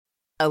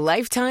a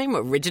Lifetime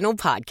original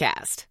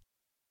podcast.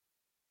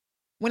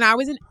 When I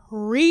was in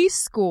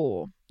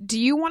preschool, do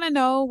you want to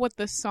know what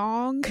the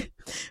song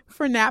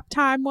for nap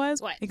time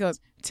was? What? It goes,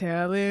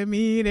 telling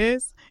me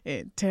this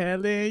and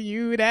telling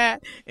you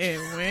that, and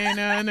when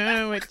I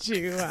know what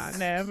you, I'll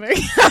never.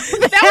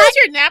 That was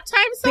your nap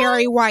time song?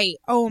 Barry White.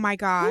 Oh my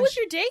gosh. Who was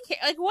your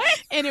daycare? Like,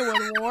 what? And it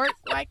would work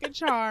like a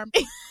charm.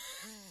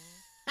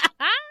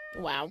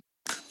 Wow.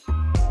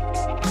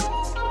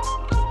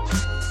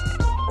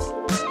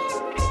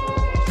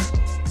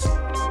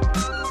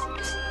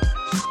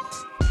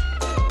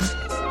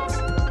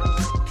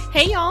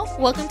 Hey y'all,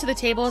 welcome to The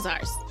Table is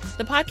Ours,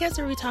 the podcast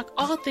where we talk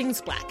all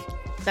things Black.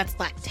 That's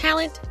Black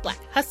talent, Black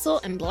hustle,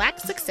 and Black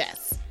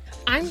success.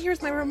 I'm here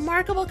with my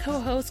remarkable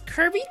co-host,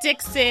 Kirby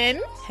Dixon.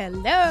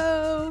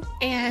 Hello.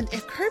 And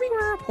if Kirby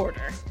were a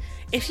reporter,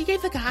 if she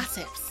gave the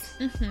gossips,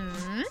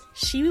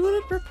 she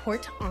would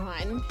report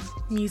on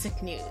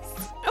music news.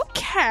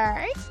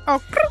 Okay.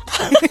 Oh.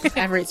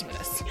 Everybody's with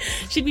us.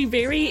 She'd be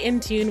very in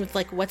tune with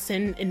like what's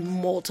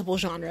in multiple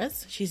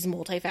genres. She's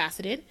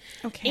multifaceted.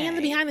 Okay. And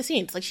the behind the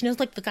scenes. Like she knows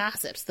like the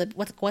gossips,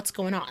 what's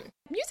going on.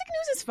 Music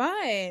news is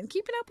fun.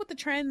 Keeping up with the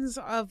trends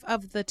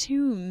of the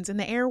tunes and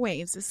the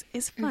airwaves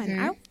is fun.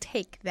 I'll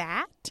take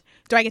that.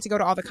 Do I get to go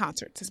to all the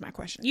concerts is my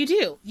question. You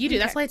do. Okay.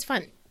 That's why it's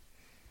fun.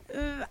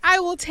 I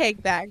will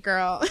take that,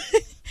 girl.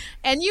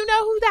 And you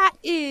know who that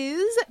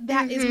is.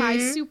 That is my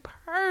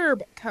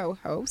superb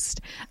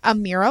co-host,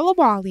 Amira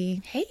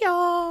Lawali. Hey,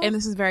 y'all. And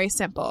this is very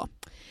simple.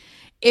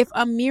 If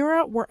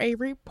Amira were a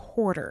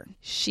reporter,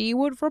 she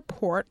would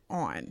report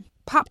on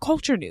pop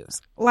culture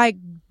news. Like,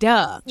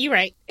 duh. You're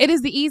right. It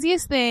is the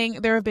easiest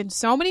thing. There have been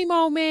so many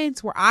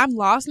moments where I'm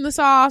lost in the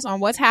sauce on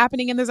what's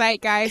happening in the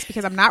zeitgeist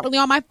because I'm not really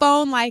on my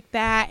phone like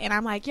that. And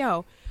I'm like,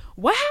 yo,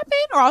 what happened?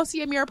 Or I'll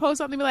see Amira post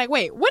something and be like,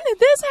 wait, when did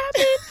this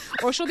happen?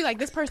 Or she'll be like,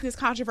 this person is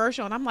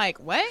controversial. And I'm like,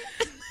 what?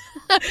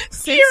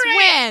 Since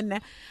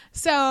when?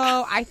 So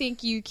I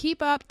think you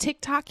keep up.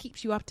 TikTok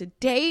keeps you up to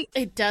date.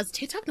 It does.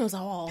 TikTok knows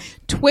all.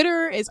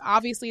 Twitter is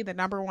obviously the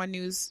number one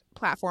news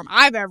platform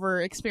I've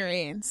ever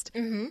experienced.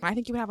 I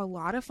think you would have a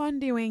lot of fun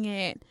doing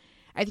it.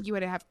 I think you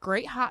would have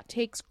great hot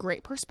takes,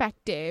 great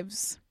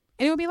perspectives,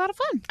 and it would be a lot of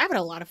fun. I've had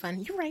a lot of fun.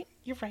 You're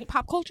right.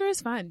 Pop culture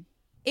is fun.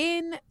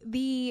 In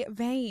the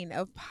vein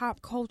of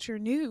pop culture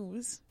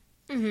news,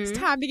 it's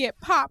time to get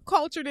pop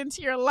cultured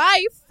into your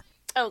life.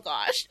 Oh,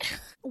 gosh.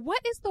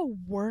 What is the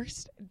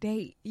worst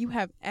date you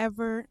have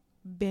ever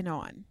been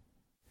on?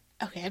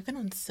 Okay, I've been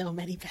on so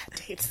many bad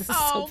dates. This is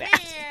Oh, so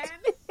bad.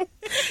 man.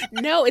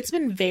 No, it's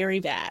been very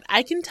bad.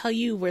 I can tell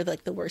you where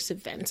like the worst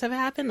events have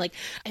happened. Like,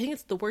 I think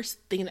it's the worst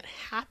thing that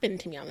happened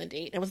to me on the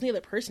date. It wasn't the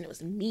other person. It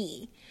was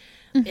me.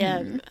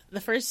 And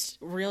the first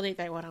real date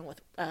that I went on with,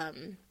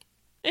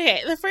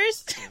 the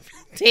first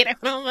date I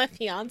went on with my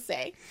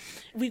fiance,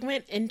 we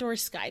went indoor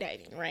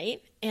skydiving,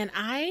 right? And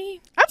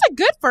That's a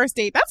good first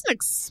date. That's an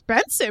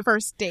expensive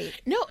first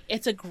date. no,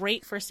 it's a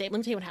great first date. Let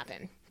me tell you what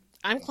happened.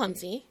 I'm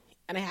clumsy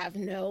and I have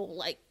no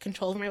like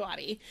control over my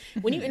body.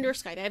 When you indoor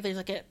skydive, there's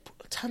like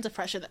tons of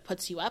pressure that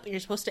puts you up, and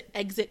you're supposed to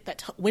exit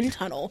that wind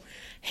tunnel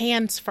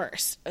hands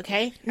first.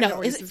 Okay?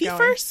 No, is it feet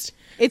first?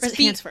 It's Or is it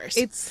feet hands first.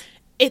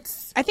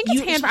 It's. I think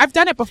it's hands. I've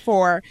done it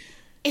before.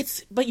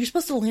 But you're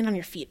supposed to land on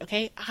your feet.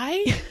 Okay?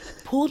 I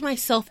pulled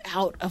myself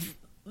out of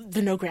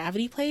the no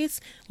gravity place,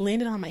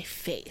 landed on my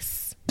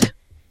face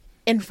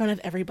in front of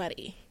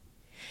everybody.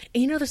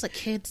 And you know, there's like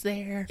kids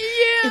there.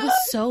 Yeah. It was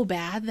so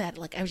bad that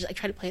like I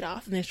tried to play it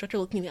off, and the instructor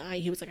looked me in the eye.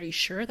 He was like, "Are you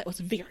sure?" That was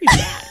very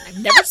bad. I've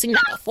never seen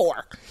that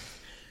before.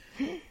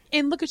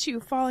 And look at you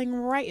falling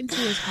right into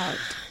his heart.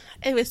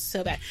 It was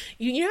so bad.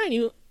 You know how I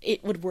knew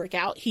it would work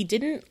out? He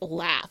didn't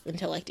laugh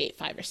until like date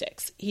 5 or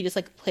 6. He just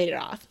like played it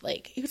off.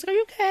 Like he was like, "Are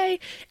you okay?"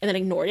 And then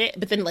ignored it.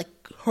 But then like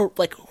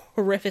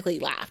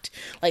horrifically laughed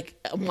like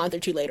a month or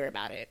two later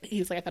about it. He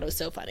was like, "I thought it was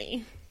so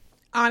funny."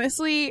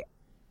 Honestly,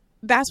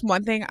 that's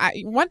one thing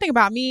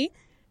about me.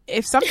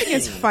 If something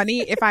is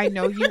funny, if I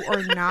know you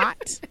or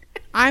not,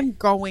 I'm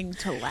going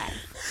to laugh.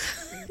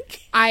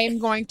 I am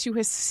going to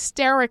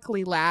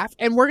hysterically laugh,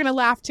 and we're going to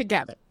laugh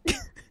together.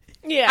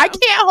 Yeah. I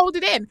can't hold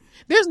it in.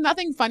 There's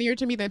nothing funnier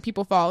to me than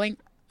people falling.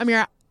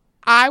 Amira,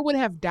 I would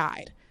have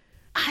died.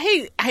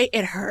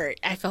 It hurt.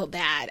 I felt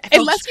bad.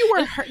 Unless you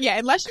were hurt. Yeah,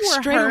 unless you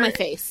were straight hurt. on my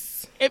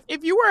face.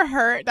 If you were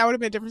hurt, that would have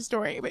been a different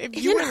story. But if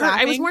you were hurt,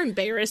 laughing, I was more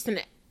embarrassed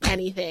than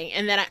anything.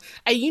 And then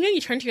you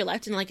turn to your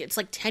left and like it's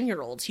like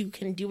 10-year-olds who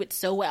can do it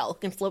so well,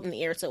 can float in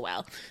the air so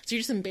well. So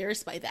you're just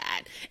embarrassed by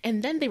that.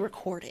 And then they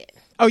record it.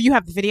 Oh, you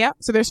have the video?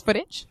 So there's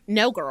footage?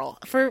 No, girl.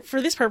 For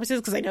this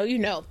purposes, because I know you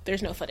know,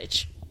 there's no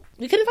footage.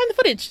 We couldn't find the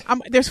footage.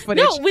 There's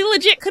footage. No, we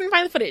legit couldn't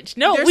find the footage.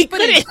 No, There's we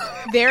footage.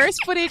 couldn't. There is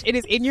footage. It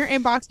is in your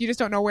inbox. You just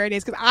don't know where it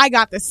is because I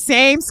got the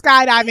same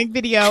skydiving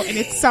video and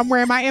it's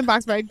somewhere in my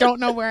inbox, but I don't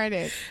know where it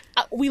is.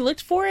 We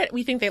looked for it.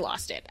 We think they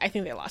lost it. I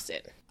think they lost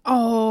it.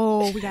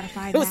 Oh, we gotta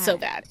find it. It was so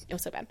bad. It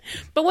was so bad.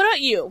 But what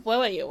about you? What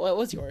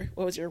was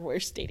your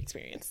worst date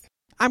experience?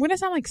 I'm gonna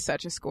sound like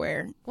such a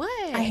square.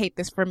 What? I hate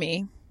this for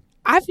me.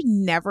 I've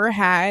never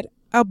had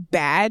a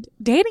bad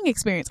dating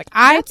experience. Like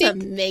That's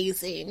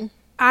amazing.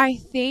 I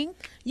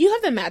think You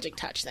have the magic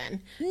touch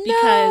then. no.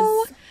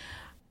 Because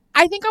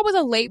I think I was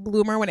a late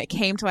bloomer when it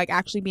came to like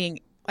actually being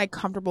like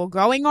comfortable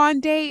going on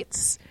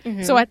dates.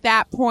 So at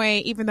that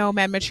point, even though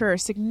men mature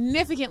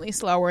significantly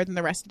slower than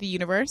the rest of the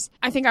universe,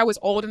 I think I was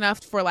old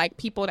enough for like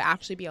people to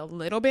actually be a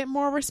little bit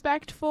more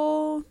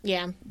respectful.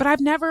 yeah. But I've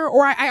never,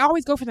 or I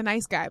always go for the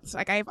nice guys.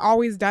 Like I've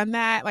always done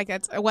that. Like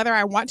that's whether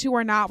I want to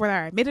or not, whether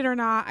I admit it or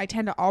not, I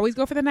tend to always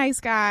go for the nice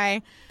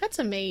guy. That's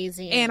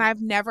amazing. And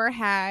I've never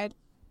had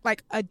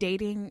like a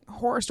dating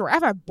horror story.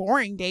 I've had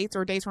boring dates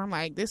or dates where I'm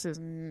like, this is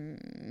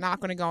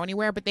not going to go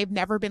anywhere, but they've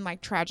never been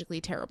like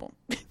tragically terrible.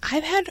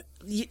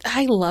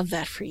 I love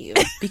that for you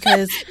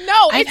because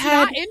No, it's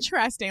not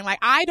interesting. Like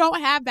I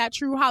don't have that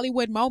true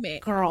Hollywood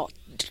moment. girl,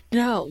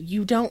 no,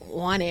 you don't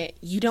want it.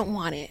 You don't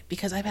want it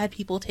because I've had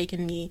people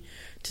taking me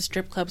to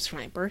strip clubs for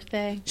my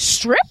birthday.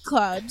 Strip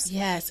clubs?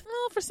 Yes.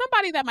 Well, for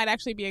somebody that might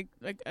actually be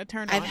a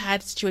turn on. I've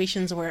had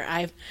situations where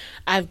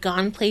I've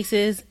gone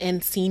places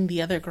and seen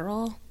the other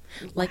girl.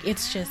 Like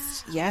it's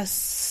just,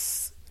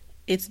 yes,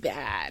 it's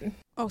bad.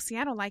 Oh, see,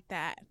 I don't like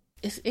that.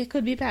 It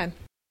could be bad.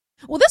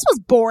 Well, this was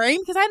boring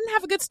because I didn't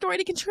have a good story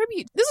to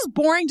contribute. This is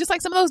boring, just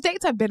like some of those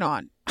dates I've been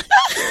on. I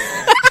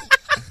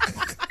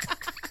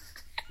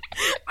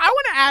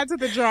want to add to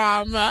the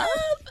drama.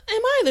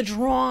 Am I the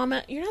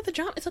drama? You're not the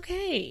drama. It's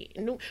okay.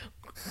 No,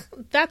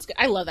 that's good.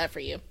 I love that for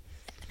you.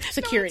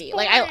 Security. No,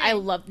 like I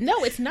love.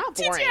 No, it's not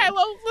boring. TT, I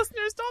love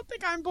listeners. Don't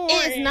think I'm boring.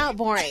 It's not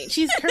boring.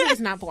 Kirby is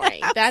not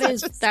boring. that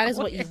is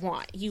what you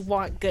want. You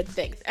want good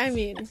things. I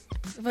mean,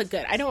 but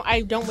good. I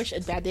don't wish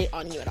a bad day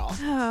on you at all.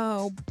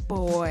 Oh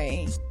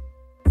boy.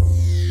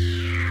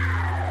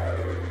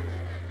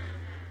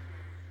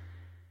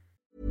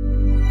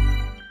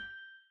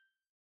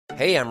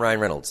 Hey, I'm Ryan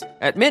Reynolds.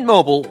 At Mint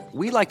Mobile,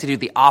 we like to do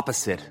the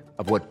opposite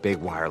of what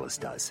Big Wireless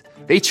does.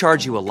 They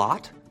charge you a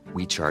lot,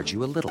 we charge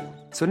you a little.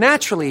 So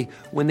naturally,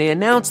 when they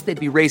announced they'd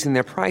be raising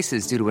their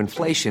prices due to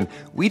inflation,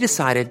 we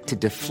decided to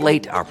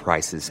deflate our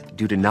prices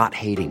due to not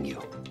hating you.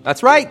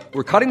 That's right.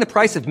 We're cutting the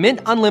price of Mint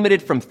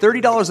Unlimited from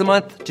 $30 a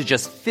month to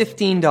just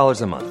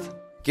 $15 a month.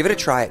 Give it a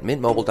try at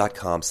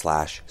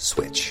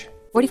mintmobile.com/switch.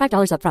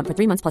 $45 up front for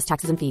 3 months plus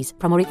taxes and fees.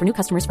 Promo rate for new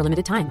customers for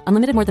limited time.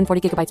 Unlimited more than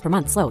 40 gigabytes per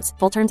month. Slows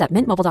full terms at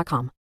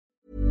mintmobile.com.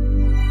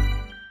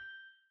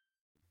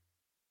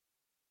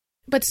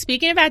 But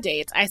speaking of bad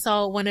dates, I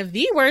saw one of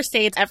the worst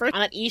dates ever on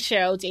that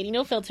show, Dating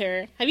No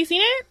Filter. Have you seen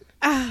it?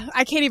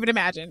 I can't even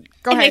imagine.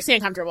 Go It ahead. makes me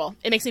uncomfortable.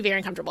 It makes me very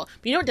uncomfortable.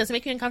 But you know what doesn't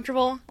make me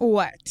uncomfortable?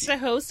 What? The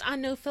host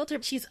on No Filter,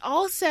 she's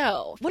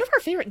also one of our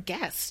favorite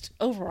guests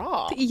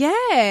overall.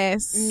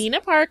 Yes.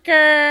 Nina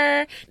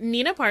Parker.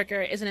 Nina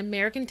Parker is an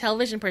American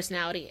television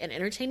personality and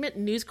entertainment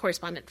news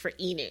correspondent for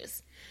E!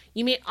 News.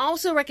 You may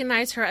also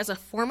recognize her as a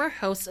former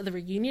host of the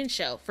reunion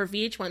show for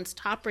VH1's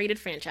top-rated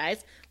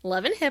franchise,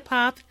 Love and Hip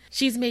Hop.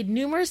 She's made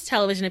numerous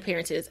television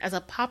appearances as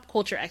a pop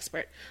culture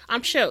expert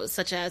on shows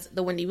such as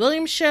The Wendy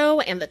Williams Show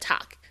and The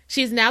Talk.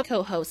 She's now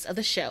co-host of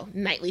the show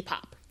Nightly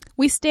Pop.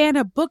 We stand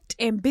a booked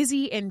and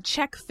busy and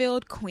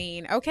check-filled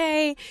queen,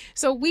 okay?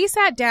 So we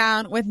sat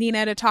down with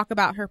Nina to talk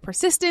about her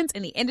persistence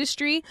in the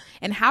industry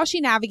and how she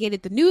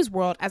navigated the news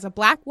world as a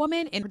Black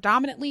woman in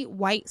predominantly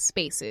white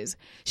spaces.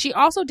 She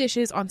also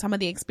dishes on some of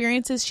the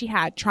experiences she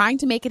had trying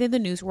to make it in the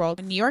news world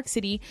in New York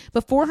City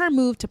before her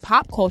move to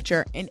pop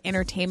culture and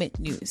entertainment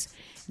news.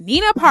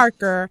 Nina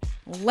Parker,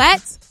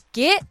 let's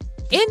get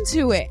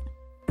into it.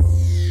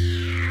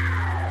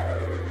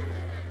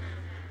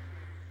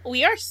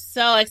 We are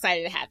so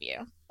excited to have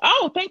you.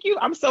 Oh, thank you.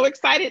 I'm so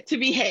excited to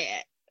be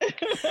had.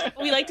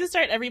 We like to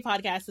start every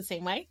podcast the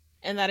same way,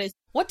 and that is,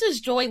 what does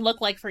joy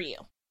look like for you?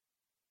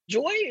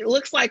 Joy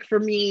looks like for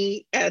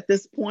me at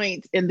this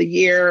point in the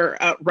year,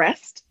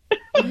 rest.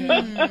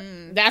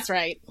 That's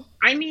right.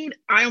 I mean,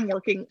 I am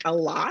working a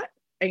lot.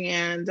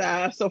 And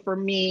so for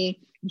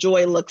me,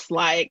 joy looks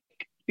like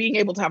being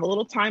able to have a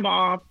little time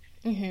off,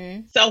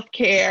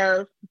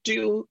 self-care,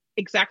 do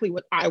exactly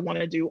what I want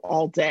to do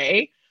all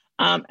day.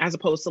 As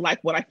opposed to like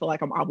what I feel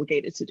like I'm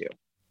obligated to do.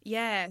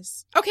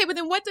 Yes. Okay, but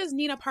then what does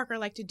Nina Parker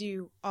like to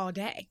do all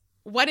day?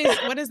 What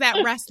does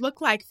that rest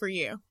look like for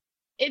you?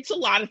 It's a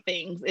lot of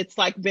things. It's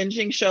like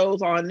binging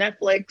shows on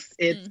Netflix.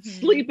 It's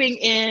sleeping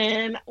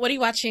in. What are you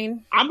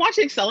watching? I'm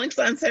watching Selling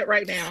Sunset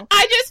right now.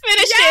 I just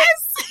finished it.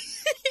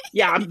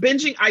 Yeah, I'm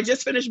binging. I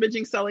just finished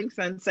binging Selling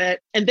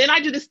Sunset. And then I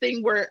do this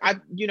thing where I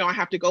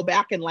have to go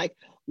back and like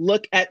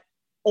look at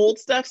old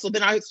stuff. So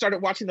then I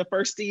started watching the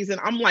first season.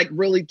 I'm like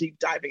really deep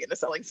diving into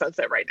Selling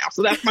Sunset right now.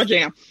 So that's my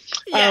jam.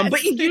 Yes.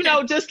 But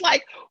just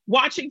like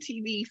watching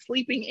TV,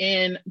 sleeping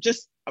in,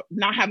 just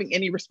not having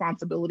any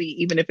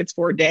responsibility, even if it's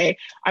for a day.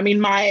 I mean,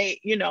 my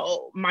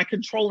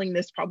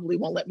controllingness probably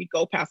won't let me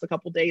go past a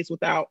couple days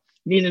without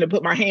needing to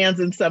put my hands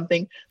in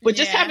something, but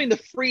just having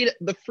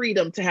the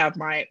freedom to have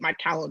my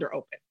calendar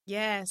open.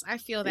 Yes, I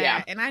feel that.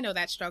 Yeah. And I know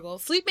that struggle.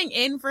 Sleeping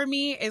in for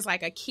me is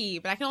like a key,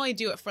 but I can only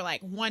do it for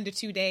like 1 to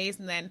 2 days.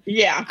 And then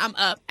I'm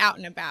up, out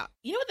and about.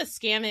 You know what the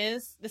scam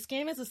is? The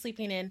scam is the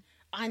sleeping in.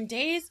 On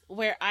days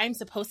where I'm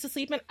supposed to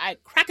sleep in, I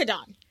crack a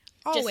dawn.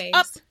 Always.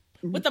 Just up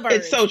with the birds.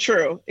 It's so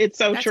true. It's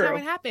so That's true. how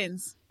it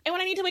happens. And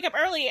when I need to wake up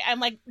early, I'm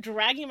like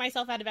dragging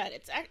myself out of bed.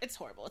 It's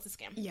horrible. It's a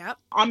scam. Yep.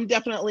 I'm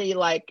definitely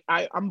like,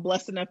 I'm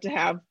blessed enough to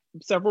have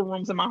several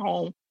rooms in my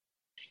home.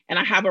 And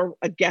I have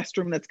a guest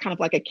room that's kind of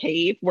like a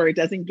cave where it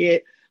doesn't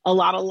get a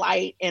lot of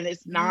light and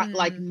it's not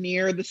like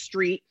near the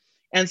street.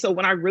 And so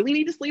when I really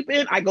need to sleep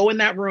in, I go in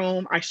that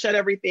room, I shut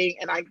everything,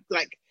 and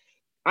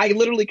I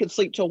literally could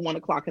sleep till 1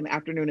 o'clock in the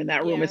afternoon in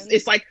that room.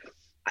 Yeah.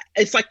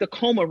 It's like the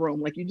coma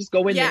room. Like you just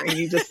go in there and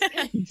you just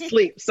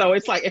sleep. So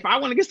it's like, if I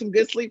want to get some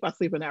good sleep, I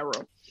sleep in that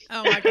room.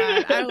 Oh my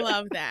God. I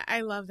love that.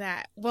 I love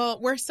that. Well,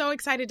 we're so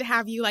excited to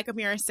have you, like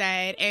Amira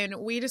said, and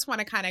we just want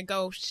to kind of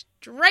go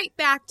straight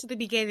back to the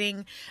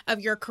beginning of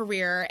your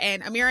career.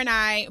 And Amira and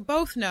I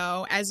both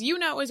know, as you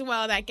know as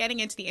well, that getting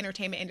into the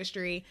entertainment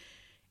industry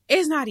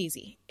is not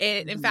easy.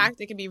 In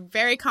fact, it can be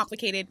very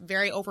complicated,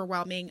 very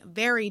overwhelming,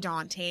 very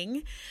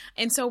daunting.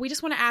 And so we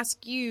just want to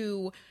ask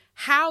you,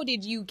 how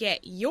did you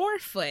get your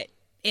foot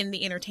in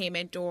the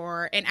entertainment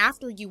door? And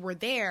after you were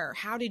there,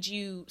 how did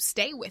you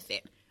stay with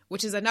it?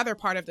 Which is another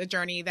part of the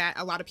journey that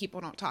a lot of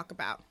people don't talk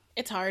about.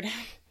 It's hard.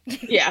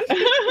 Yeah,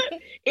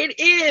 it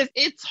is.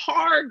 It's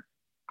hard.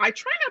 I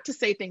try not to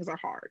say things are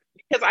hard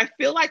because I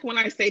feel like when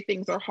I say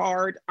things are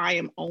hard, I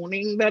am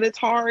owning that it's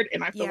hard.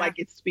 And I feel like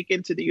it's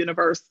speaking to the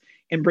universe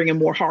and bringing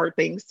more hard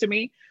things to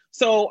me.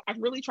 So I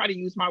really try to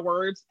use my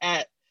words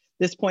at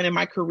this point in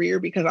my career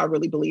because I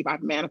really believe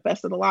I've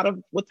manifested a lot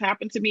of what's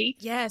happened to me.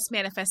 Yes,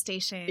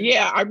 manifestation.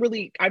 Yeah,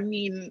 I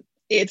mean,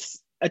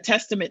 it's a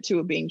testament to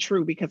it being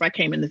true because I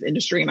came in this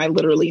industry and I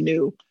literally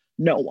knew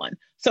no one.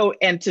 So,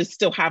 and to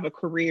still have a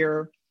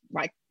career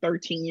like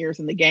 13 years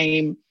in the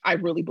game, I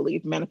really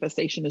believe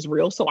manifestation is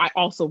real. So I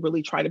also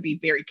really try to be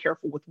very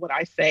careful with what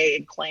I say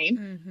and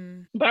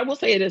claim. But I will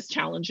say it is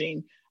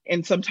challenging.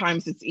 And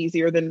sometimes it's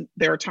easier than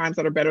there are times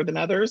that are better than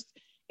others.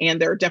 And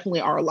there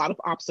definitely are a lot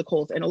of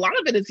obstacles. And a lot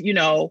of it is,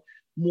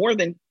 more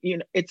than,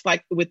 it's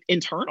like with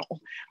internal.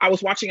 I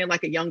was watching it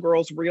like a young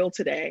girl's reel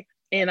today,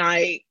 and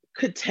I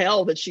could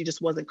tell that she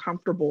just wasn't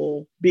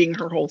comfortable being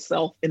her whole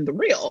self in the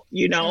reel,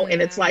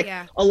 and it's like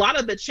a lot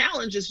of the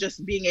challenge is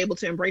just being able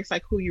to embrace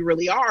like who you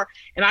really are.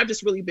 And I've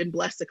just really been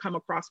blessed to come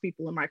across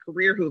people in my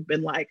career who've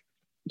been like,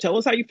 tell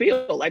us how you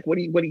feel. Like, what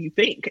do you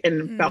think?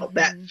 And felt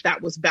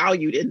that was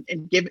valued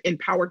and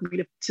empowered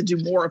me to do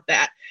more of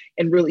that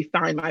and really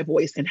find my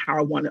voice and how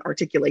I want to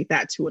articulate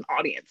that to an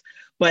audience.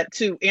 But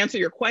to answer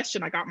your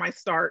question, I got my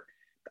start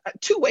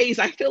two ways,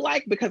 I feel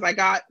like, because I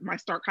got my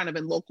start kind of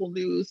in local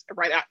news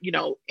right out,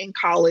 in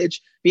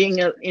college, being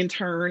an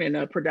intern and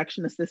a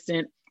production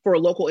assistant for a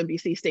local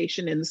NBC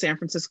station in the San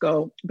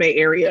Francisco Bay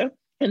Area.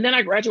 And then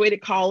I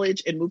graduated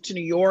college and moved to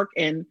New York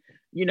and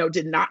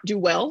did not do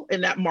well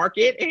in that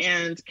market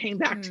and came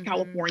back to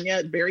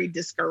California very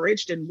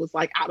discouraged and was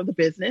like out of the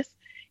business.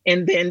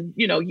 And then,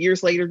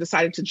 years later,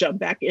 decided to jump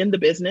back in the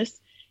business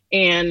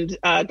and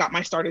got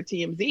my start at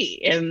TMZ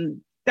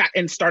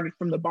and started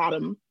from the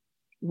bottom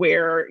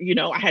where,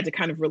 I had to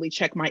kind of really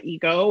check my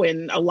ego.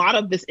 And a lot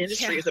of this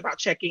industry is about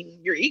checking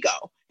your ego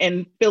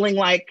and feeling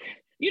like,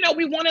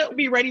 we want to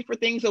be ready for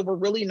things that we're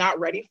really not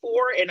ready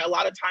for. And a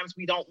lot of times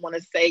we don't want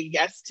to say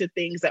yes to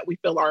things that we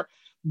feel are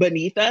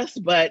beneath us,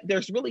 but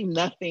there's really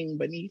nothing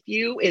beneath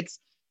you. It's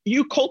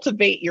you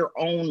cultivate your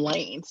own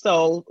lane.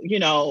 So,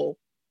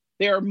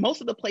 there are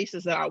most of the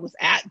places that I was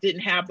at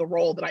didn't have the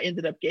role that I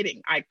ended up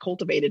getting. I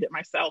cultivated it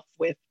myself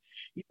with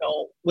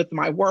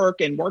my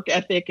work and work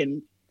ethic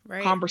and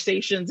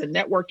conversations and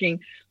networking.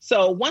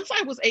 So once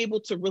I was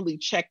able to really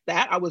check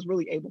that, I was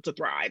really able to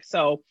thrive.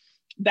 So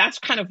that's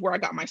kind of where I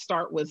got my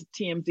start, was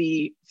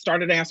TMZ,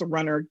 started as a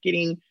runner,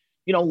 getting,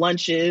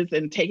 lunches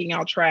and taking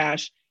out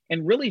trash,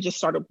 and really just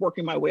started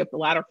working my way up the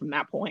ladder from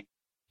that point.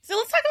 So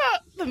let's talk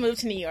about the move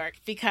to New York,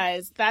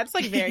 because that's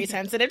like very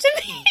sensitive to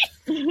me.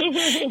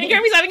 And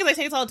Kirby's laughing because I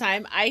say this all the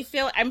time.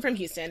 I'm from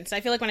Houston, so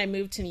I feel like when I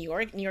moved to New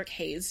York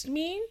hazed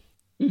me.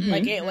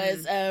 Like it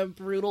was a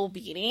brutal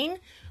beating.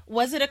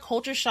 Was it a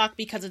culture shock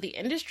because of the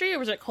industry, or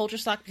was it a culture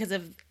shock because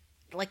of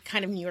like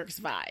kind of New York's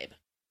vibe?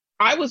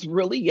 I was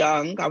really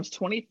young. I was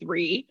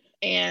 23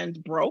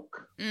 and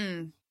broke.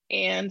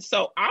 And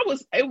so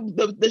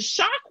the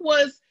shock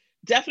was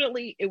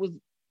definitely, it was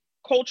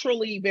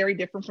culturally very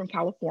different from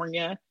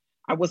California.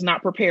 I was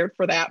not prepared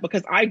for that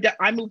because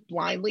I moved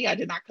blindly. I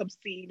did not come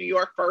see New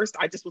York first.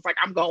 I just was like,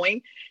 I'm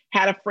going.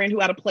 Had a friend who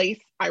had a place.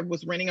 I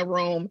was renting a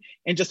room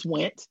and just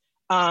went.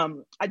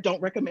 I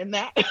don't recommend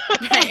that.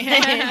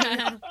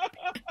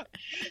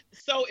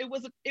 So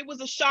it was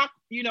a shock,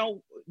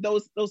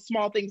 those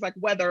small things like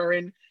weather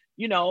and,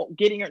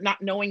 getting or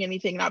not knowing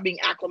anything, not being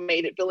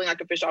acclimated, feeling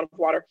like a fish out of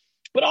water.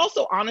 But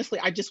also, honestly,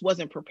 I just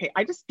wasn't prepared.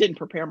 I just didn't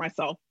prepare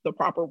myself the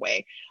proper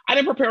way. I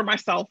didn't prepare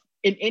myself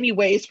in any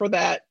ways for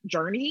that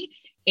journey.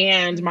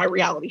 And my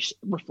reality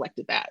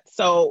reflected that.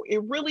 So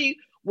it really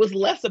was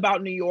less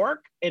about New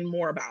York and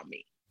more about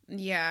me.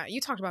 Yeah,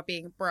 you talked about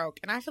being broke.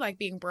 And I feel like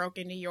being broke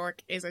in New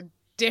York is a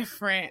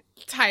different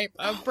type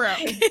of broke.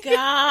 Oh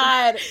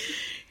God.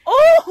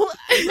 Oh,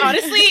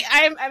 honestly,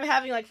 I'm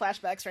having like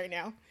flashbacks right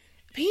now.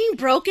 Being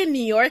broke in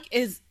New York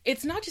it's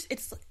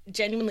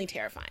genuinely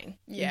terrifying.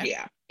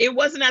 Yeah. It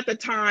wasn't at the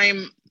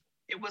time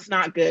It was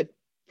not good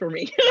for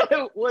me.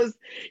 It was,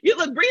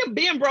 look,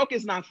 being broke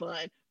is not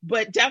fun,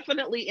 but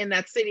definitely in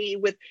that city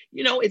with,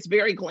 it's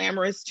very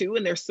glamorous too.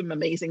 And there's some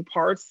amazing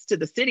parts to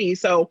the city.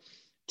 So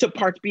to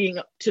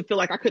feel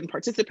like I couldn't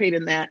participate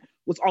in that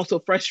was also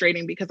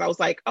frustrating because I was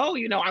like, oh,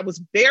 I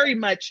was very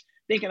much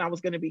thinking I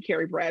was going to be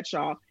Carrie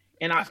Bradshaw,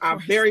 and I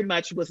very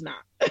much was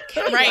not.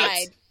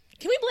 Right.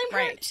 Can we blame her?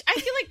 Right. I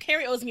feel like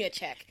Carrie owes me a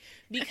check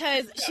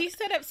because she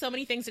set up so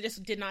many things that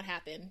just did not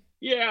happen.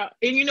 Yeah.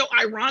 And,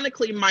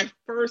 ironically, my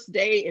first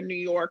day in New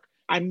York,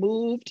 I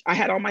moved. I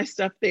had all my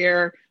stuff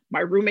there.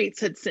 My roommates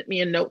had sent me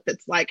a note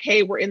that's like,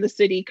 hey, we're in the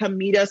city. Come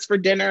meet us for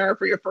dinner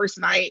for your first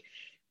night.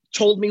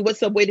 Told me what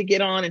subway to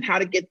get on and how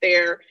to get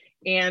there.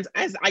 And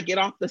as I get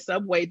off the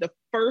subway, the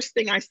first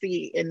thing I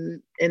see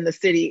in the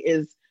city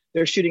is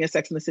they're shooting a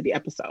Sex and the City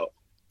episode.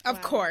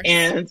 Of course.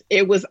 And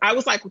I was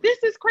like,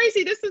 this is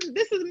crazy. This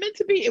is meant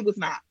to be. It was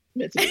not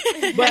meant to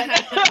be,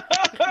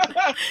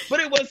 but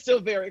it was still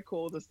very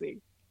cool to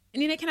see.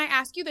 Nina, can I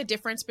ask you the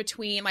difference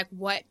between like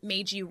what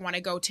made you want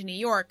to go to New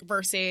York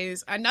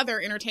versus another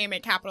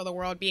entertainment capital of the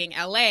world being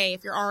LA?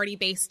 If you're already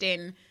based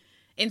in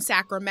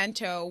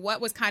Sacramento,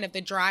 what was kind of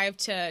the drive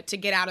to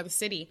get out of the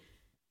city?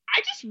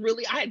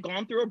 I had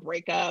gone through a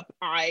breakup.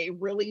 I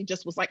really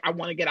just was like, I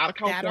want to get out of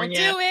California.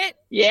 That'll do it.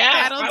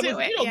 Yeah. That'll do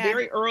it.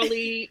 Very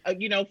early,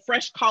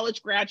 fresh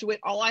college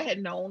graduate. All I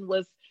had known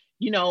was,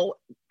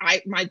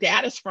 my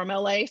dad is from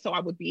LA, so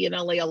I would be in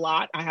LA a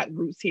lot. I had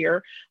roots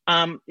here.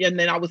 And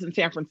then I was in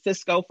San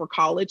Francisco for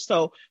college.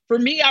 So for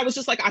me, I was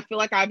just like, I feel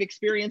like I've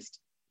experienced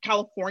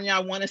California. I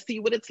want to see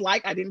what it's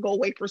like. I didn't go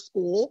away for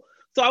school.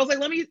 So I was like,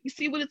 let me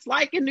see what it's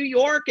like in New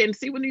York and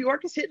see what New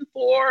York is hitting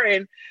for.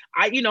 And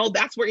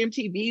that's where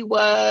MTV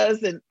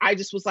was. And I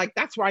just was like,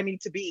 that's where I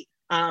need to be.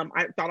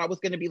 I thought I was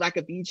going to be like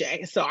a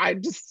VJ. So I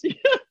just,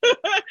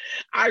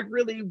 I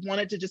really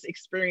wanted to just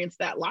experience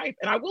that life.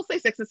 And I will say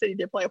Sex and the City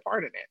did play a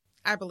part in it.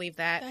 I believe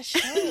that. That show,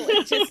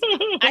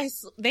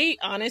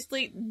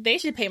 they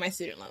should pay my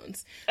student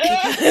loans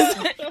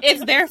because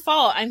it's their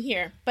fault. I'm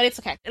here, but it's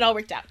okay. It all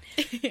worked out.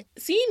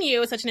 Seeing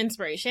you is such an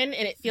inspiration,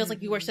 and it feels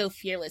like you are so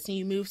fearless and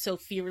you move so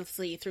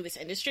fearlessly through this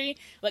industry.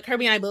 Like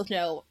Kirby and I both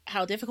know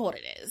how difficult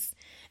it is.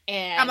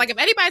 And I'm like, if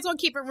anybody's going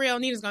to keep it real,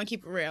 Nina's going to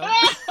keep it real.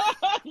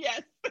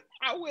 Yes,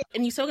 I will.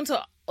 And you've spoken so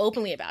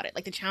openly about it,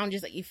 like the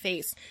challenges that you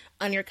face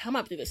on your come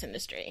up through this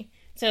industry.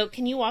 So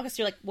can you walk us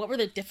through, like, what were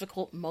the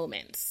difficult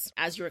moments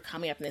as you were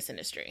coming up in this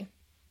industry?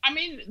 I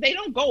mean, they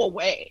don't go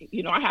away.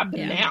 I have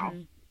them now.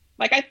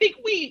 Like, I think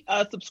we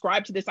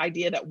subscribe to this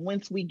idea that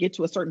once we get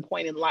to a certain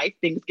point in life,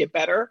 things get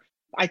better.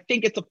 I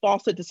think it's a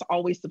falsehood to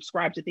always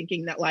subscribe to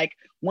thinking that, like,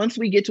 once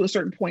we get to a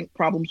certain point,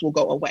 problems will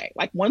go away.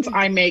 Like, once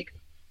I'm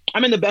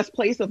in the best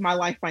place of my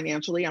life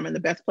financially. I'm in the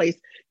best place,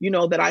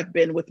 that I've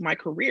been with my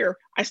career.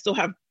 I still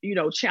have,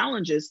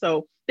 challenges.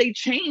 So they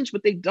change,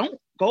 but they don't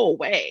go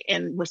away,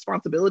 and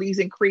responsibilities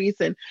increase.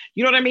 And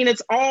you know what I mean?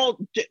 It's all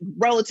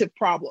relative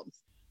problems.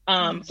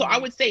 So I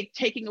would say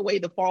taking away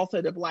the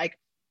falsehood of like,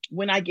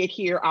 when I get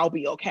here, I'll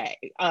be okay.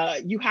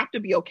 You have to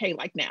be okay.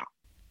 Like now,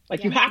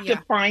 like you have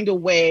to find a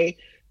way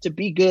to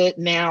be good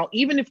now.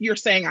 Even if you're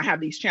saying I have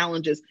these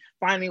challenges,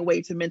 finding a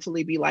way to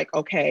mentally be like,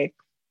 okay,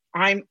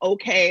 I'm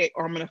okay,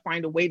 or I'm going to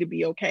find a way to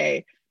be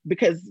okay,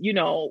 because,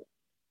 to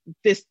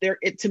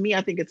me,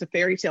 I think it's a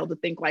fairy tale to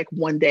think like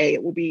one day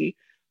it will be,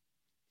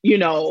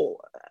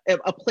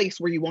 a place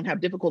where you won't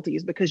have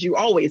difficulties, because you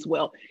always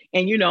will.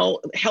 And,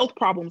 health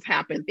problems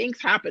happen,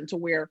 things happen to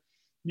where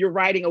you're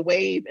riding a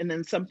wave and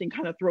then something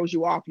kind of throws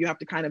you off. You have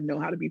to kind of know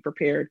how to be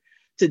prepared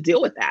to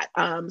deal with that.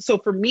 So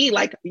for me,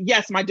 like,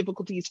 yes, my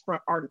difficulties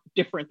are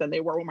different than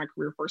they were when my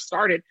career first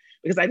started,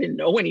 because I didn't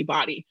know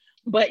anybody.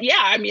 But yeah,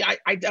 I mean,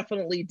 I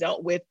definitely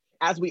dealt with,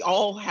 as we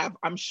all have,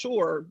 I'm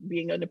sure,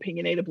 being an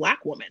opinionated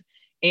Black woman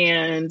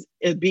and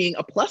being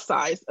a plus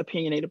size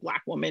opinionated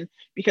Black woman,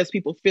 because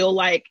people feel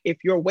like if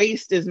your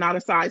waist is not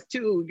a size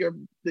 2,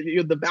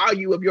 the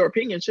value of your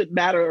opinion should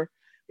matter.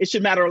 It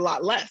should matter a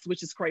lot less,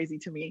 which is crazy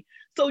to me.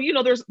 So,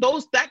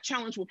 that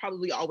challenge will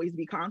probably always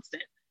be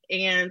constant.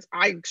 And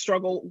I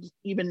struggle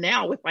even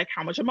now with like,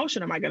 how much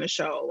emotion am I going to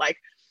show? Like,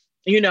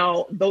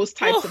 those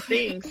types of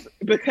things,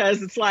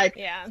 because it's like,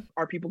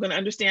 are people going to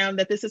understand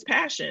that this is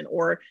passion,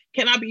 or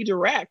can I be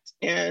direct?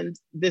 And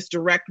this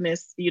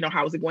directness,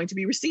 how is it going to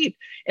be received?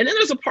 And then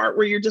there's a part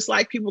where you're just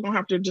like, people don't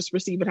have to just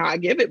receive it how I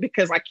give it,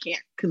 because I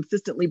can't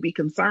consistently be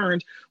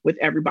concerned with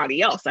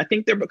everybody else. I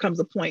think there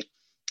becomes a point,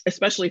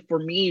 especially for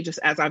me, just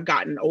as I've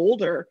gotten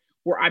older,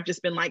 where I've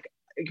just been like,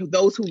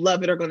 those who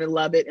love it are going to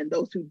love it, and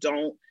those who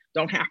don't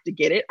have to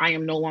get it. I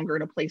am no longer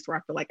in a place where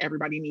I feel like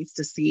everybody needs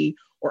to see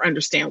or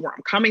understand where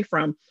I'm coming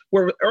from.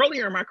 Where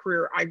earlier in my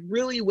career, I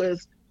really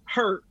was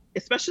hurt,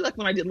 especially like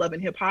when I did Love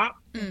and Hip Hop.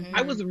 Mm-hmm.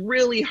 I was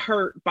really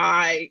hurt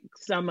by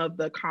some of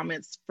the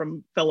comments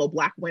from fellow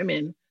Black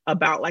women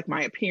about like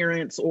my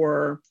appearance,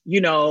 or,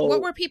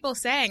 What were people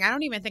saying? I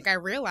don't even think I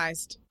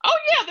realized. Oh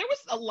yeah, there was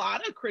a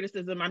lot of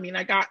criticism. I mean,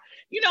 I got,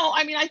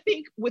 I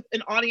think with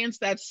an audience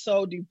that's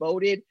so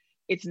devoted,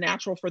 it's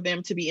natural for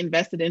them to be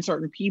invested in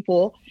certain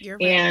people. You're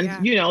right, and,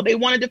 yeah. you know, they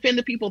want to defend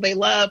the people they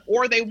love,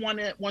 or they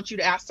want you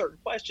to ask certain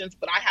questions,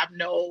 but I have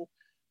no,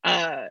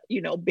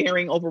 you know,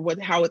 bearing over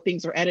how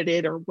things are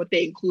edited or what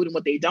they include and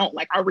what they don't.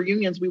 Like our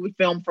reunions, we would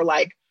film for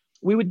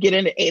we would get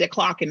in at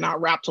 8:00 and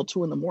not wrap till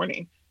 2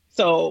 a.m.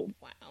 So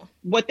Wow.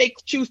 what they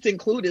choose to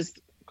include is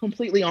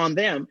completely on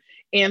them.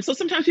 And so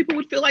sometimes people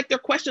would feel like their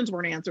questions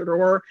weren't answered,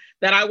 or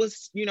that I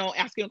was, you know,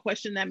 asking a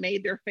question that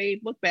made their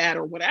fave look bad,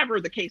 or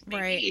whatever the case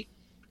may be.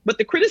 But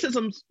the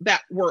criticisms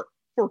that were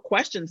for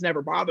questions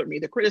never bothered me.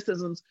 The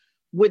criticisms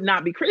would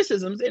not be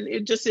criticisms. And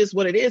it just is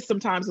what it is.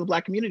 Sometimes in the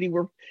Black community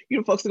where, you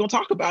know, folks are going to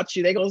talk about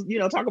you. They go, you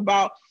know, talk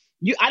about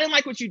you. I didn't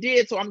like what you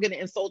did, so I'm going to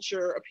insult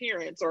your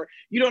appearance, or,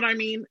 you know what I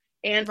mean?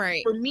 And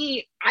for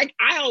me,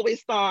 I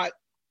always thought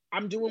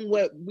I'm doing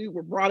what we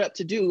were brought up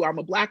to do. I'm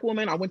a Black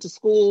woman. I went to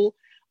school.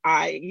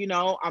 You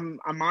know, I'm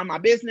on my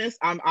business.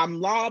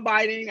 I'm law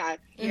abiding.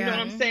 You know what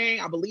I'm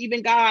saying? I believe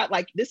in God.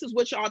 Like, this is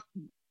what y'all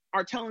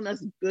are telling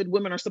us good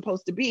women are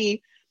supposed to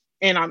be.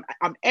 And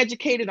I'm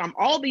educated. I'm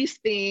all these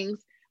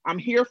things. I'm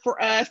here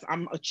for us.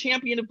 I'm a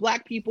champion of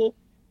Black people.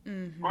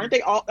 Mm-hmm. Aren't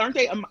they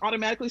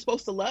automatically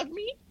supposed to love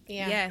me?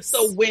 Yeah. Yes.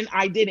 So when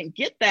I didn't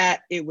get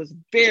that, it was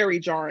very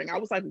jarring. I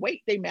was like,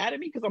 wait, they mad at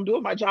me because I'm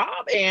doing my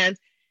job? And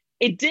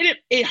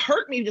it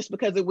hurt me just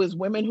because it was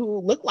women who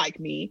look like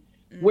me,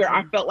 where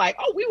I felt like,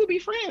 oh, we would be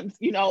friends,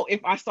 you know,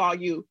 if I saw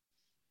you.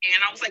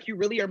 And I was like, you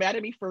really are mad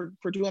at me for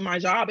doing my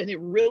job? And it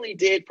really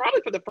did.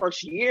 Probably for the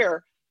first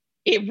year,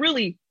 it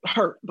really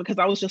hurt, because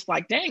I was just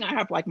like, dang, I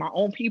have like my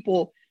own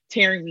people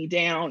tearing me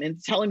down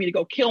and telling me to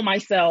go kill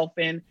myself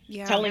and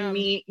telling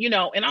me, you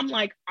know, and I'm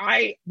like,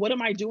 what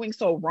am I doing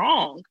so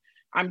wrong?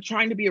 I'm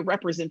trying to be a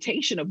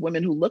representation of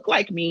women who look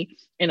like me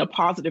in a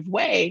positive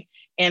way.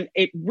 And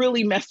it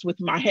really messed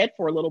with my head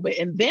for a little bit.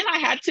 And then I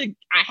had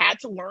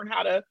to learn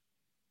how to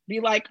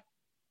be like,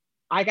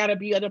 I got to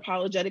be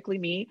unapologetically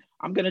me.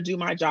 I'm going to do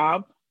my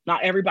job.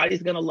 Not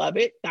everybody's going to love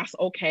it. That's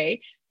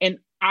okay. And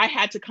I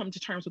had to come to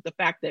terms with the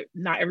fact that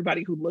not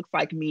everybody who looks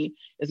like me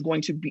is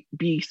going to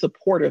be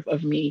supportive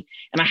of me.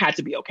 And I had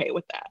to be okay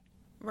with that.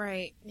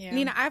 Right. Yeah.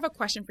 Nina, I have a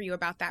question for you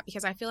about that,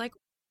 because I feel like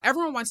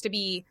everyone wants to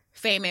be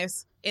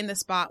famous, in the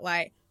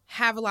spotlight,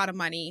 have a lot of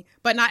money,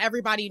 but not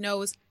everybody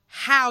knows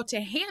how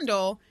to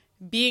handle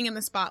being in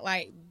the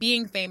spotlight,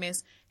 being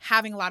famous,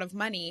 having a lot of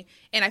money.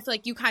 And I feel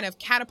like you kind of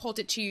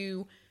catapulted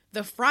to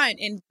the front,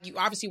 and you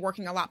obviously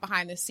working a lot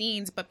behind the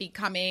scenes, but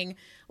becoming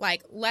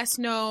like less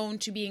known,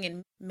 to being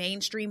in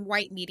mainstream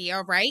white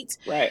media, right?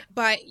 Right.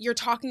 But you're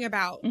talking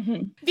about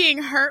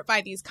being hurt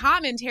by these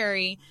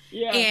commentary,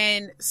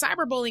 and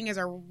cyberbullying is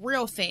a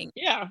real thing.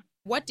 Yeah.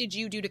 What did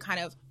you do to kind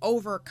of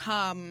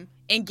overcome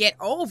and get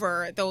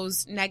over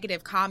those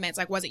negative comments?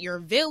 Like, was it your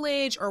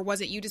village, or was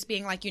it you just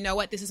being like, you know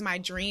what, this is my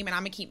dream and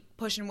I'm gonna keep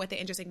pushing with it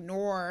and just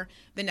ignore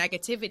the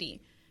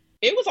negativity?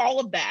 It was all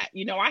of that.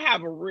 You know, I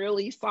have a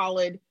really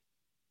solid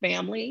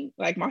family.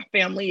 Like, my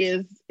family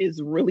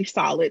is really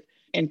solid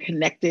and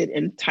connected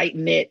and tight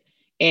knit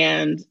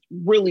and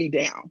really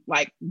down.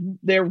 Like,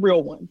 they're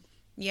real ones.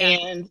 Yeah.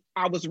 And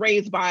I was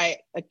raised by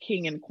a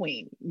king and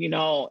queen, you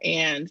know,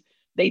 and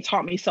they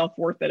taught me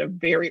self-worth at a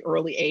very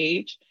early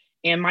age.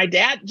 And my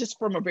dad, just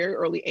from a very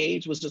early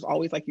age, was just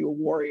always like, you're a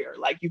warrior.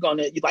 Like, you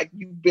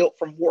built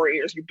from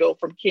warriors, you built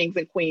from kings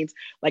and queens.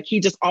 Like, he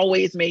just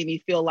always made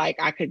me feel like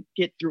I could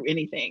get through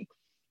anything.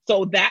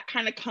 So that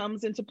kind of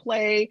comes into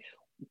play.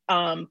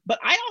 But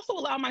I also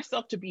allow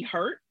myself to be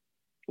hurt,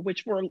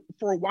 which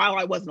for a while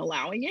I wasn't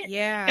allowing it.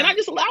 Yeah. And I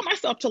just allow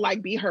myself to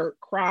like be hurt,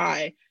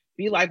 cry,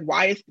 be like,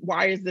 why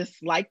is this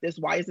like this?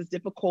 Why is this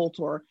difficult?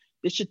 Or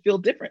this should feel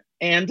different.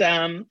 And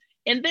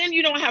then,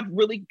 you know, I have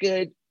really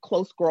good,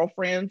 close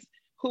girlfriends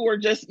who are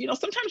just, you know,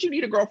 sometimes you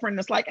need a girlfriend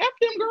that's like, F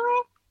them,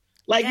 girl.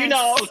 Like, you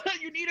know,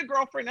 you need a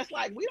girlfriend that's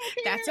like, we don't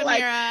care. That's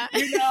Amira.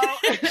 Like, you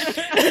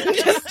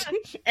know,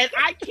 and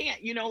I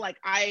can't, you know, like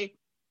I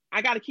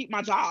got to keep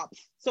my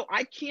jobs. So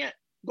I can't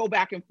go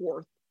back and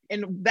forth.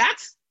 And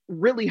that's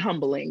really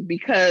humbling,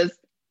 because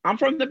I'm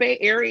from the Bay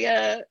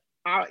Area.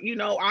 You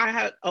know, I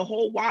had a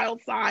whole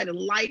wild side of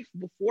life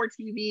before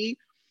TV.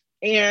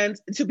 And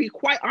to be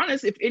quite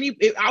honest,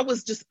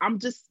 I'm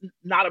just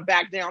not a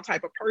back down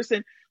type of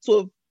person. So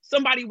if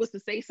somebody was to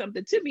say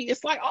something to me,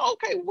 it's like, oh,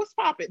 okay, what's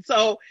poppin'?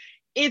 So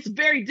it's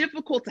very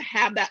difficult to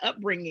have that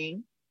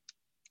upbringing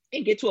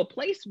and get to a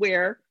place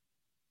where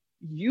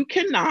you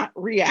cannot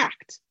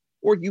react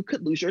or you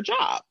could lose your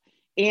job.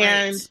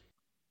 And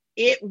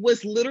it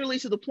was literally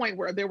to the point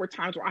where there were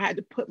times where I had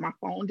to put my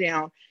phone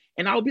down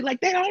and I would be like,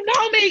 they don't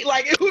know me.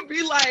 Like, it would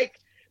be like,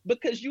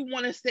 because you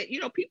want to say, you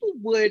know, people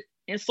would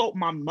insult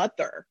my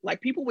mother. Like,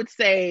 people would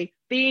say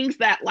things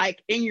that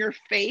like in your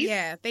face.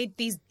 Yeah,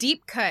 these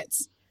deep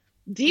cuts.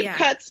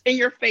 Cuts in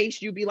your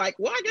face. You'd be like,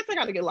 well, I guess I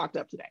got to get locked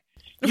up today.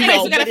 You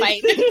know, we gotta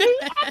fight.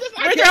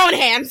 We're throwing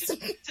hands.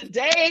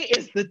 Today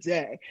is the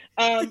day.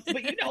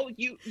 But you know,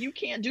 you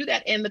can't do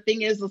that. And the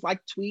thing is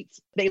like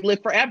tweets, they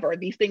live forever.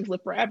 These things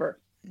live forever.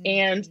 Mm-hmm.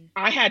 And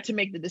I had to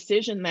make the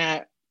decision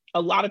that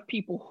a lot of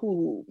people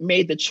who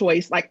made the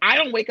choice, like I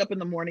don't wake up in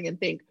the morning and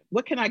think,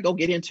 what can I go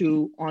get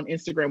into on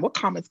Instagram? What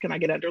comments can I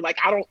get under? Like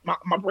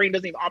my brain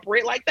doesn't even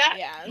operate like that.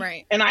 Yeah.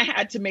 Right. And I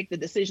had to make the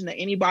decision that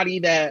anybody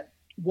that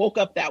woke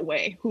up that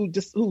way,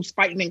 who's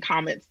fighting in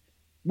comments,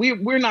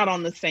 we're not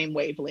on the same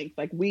wavelength.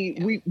 Like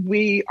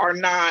we are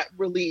not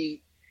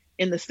really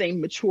in the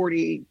same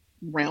maturity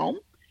realm.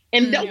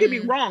 And don't get me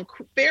wrong,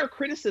 fair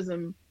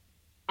criticism,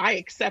 I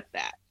accept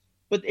that.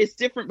 But it's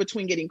different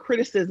between getting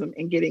criticism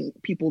and getting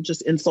people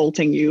just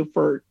insulting you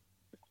for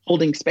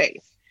holding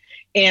space.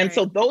 And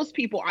so those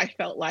people, I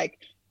felt like,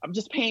 I'm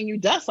just paying you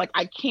dust. Like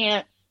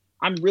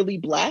I'm really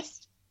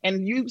blessed.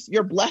 And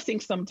your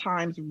blessings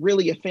sometimes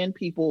really offend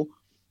people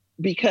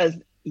because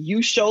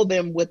you show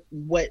them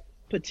what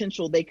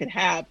potential they could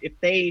have if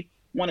they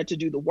wanted to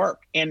do the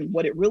work. And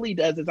what it really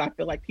does is I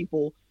feel like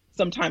people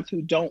sometimes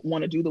who don't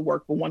want to do the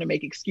work but want to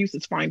make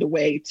excuses find a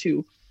way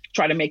to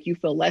try to make you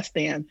feel less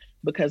than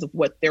because of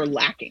what they're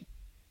lacking.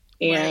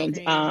 And,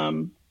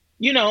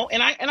 you know,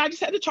 and I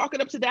just had to chalk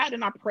it up to that.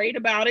 And I prayed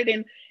about it.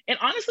 And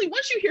honestly,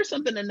 once you hear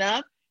something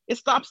enough, it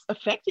stops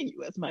affecting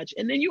you as much.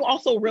 And then you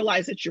also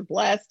realize that you're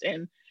blessed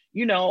and,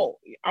 you know,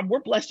 we're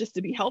blessed just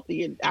to be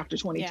healthy after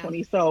 2020.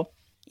 Yeah. So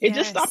it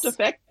just stopped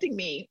affecting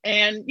me.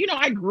 And, you know,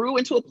 I grew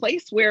into a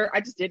place where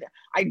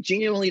I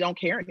genuinely don't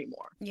care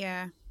anymore.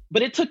 Yeah.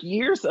 But it took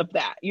years of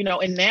that, you know,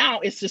 and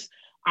now it's just,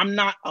 I'm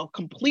not a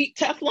complete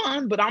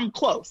Teflon, but I'm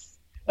close.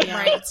 Yeah.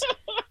 Right.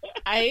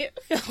 I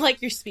feel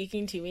like you're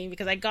speaking to me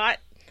because I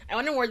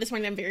won an award this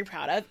morning I'm very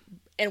proud of.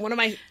 And one of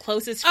my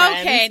closest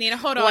friends. Okay, Nina,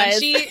 hold on.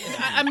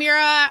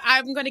 Amira,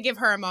 I'm going to give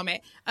her a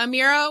moment.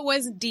 Amira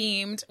was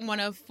deemed one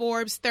of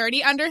Forbes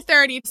 30 under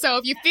 30. So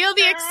if you feel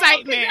the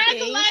excitement.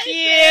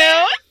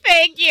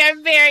 Thank you.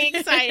 I'm very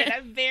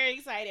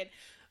excited.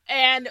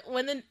 And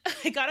when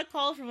I got a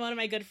call from one of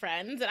my good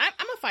friends, and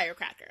I'm a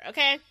firecracker,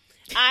 okay?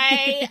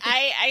 I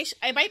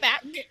bite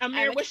back.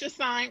 Amira, what's your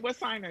sign? What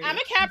sign are you? I'm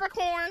a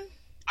Capricorn.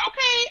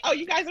 Okay. Oh,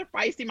 you guys are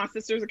feisty. My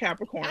sister's a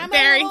Capricorn. I'm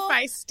very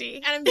feisty.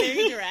 And I'm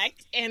very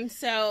direct. And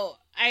so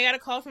I got a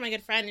call from my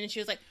good friend, and she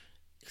was like,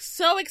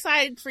 so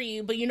excited for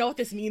you, but you know what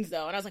this means,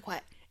 though? And I was like,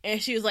 what?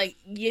 And she was like,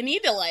 you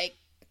need to, like,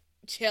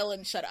 chill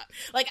and shut up.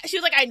 Like, she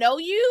was like, I know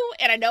you,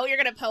 and I know you're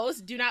going to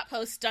post. Do not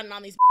post stunning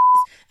on these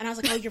And I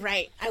was like, oh, you're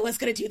right. I was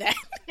going to do that.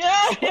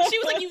 And she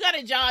was like, you got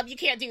a job. You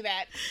can't do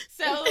that.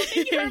 So thank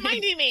you for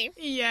reminding me.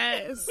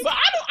 Yes. But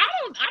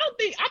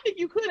I think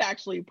you could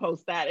actually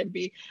post that and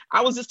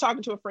I was just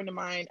talking to a friend of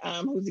mine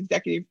who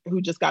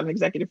just got an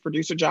executive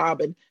producer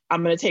job, and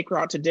I'm going to take her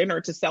out to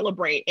dinner to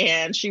celebrate.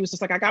 And she was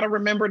just like, I got to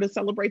remember to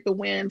celebrate the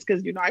wins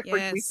because, you know,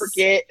 we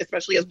forget,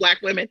 especially as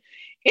Black women.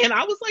 And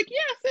I was like,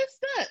 yes, it's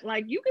that.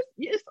 Like,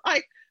 it's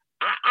like,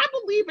 I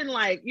believe in,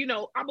 like, you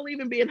know, I believe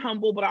in being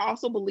humble, but I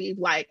also believe,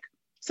 like,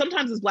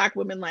 sometimes as Black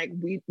women, like,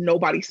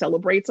 nobody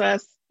celebrates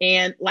us.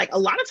 And, like, a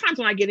lot of times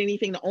when I get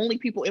anything, the only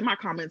people in my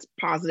comments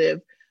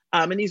positive,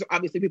 and these are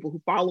obviously people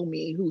who follow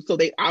me, so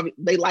they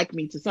like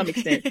me to some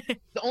extent.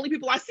 The only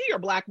people I see are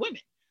Black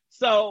women.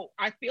 So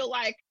I feel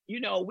like,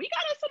 you know, we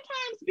gotta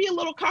sometimes be a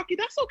little cocky.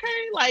 That's okay.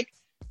 Like,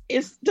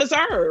 it's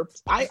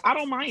deserved. I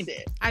don't mind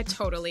it. I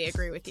totally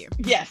agree with you.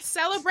 Yes.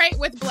 Celebrate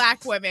with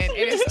Black women.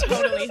 It is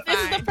totally fine.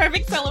 This is the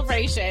perfect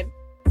celebration.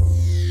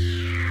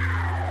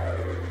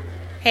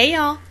 Hey,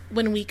 y'all.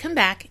 When we come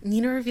back,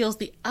 Nina reveals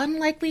the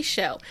unlikely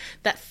show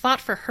that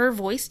fought for her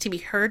voice to be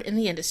heard in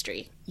the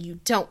industry. You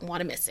don't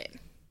want to miss it.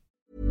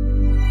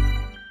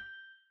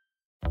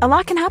 A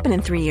lot can happen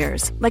in 3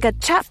 years, like a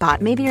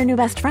chatbot may be your new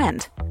best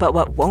friend. But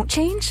what won't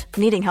change?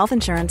 Needing health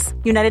insurance.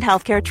 United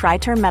Healthcare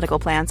Tri-Term Medical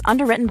Plans,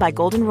 underwritten by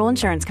Golden Rule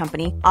Insurance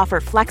Company, offer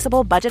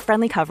flexible,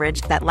 budget-friendly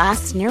coverage that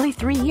lasts nearly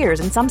 3 years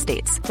in some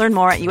states. Learn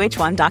more at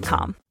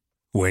UH1.com.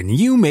 When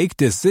you make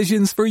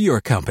decisions for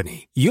your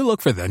company, you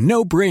look for the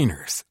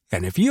no-brainers.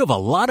 And if you have a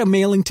lot of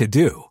mailing to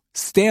do,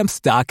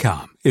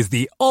 Stamps.com is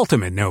the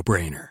ultimate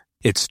no-brainer.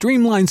 It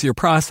streamlines your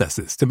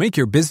processes to make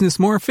your business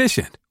more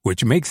efficient,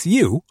 which makes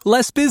you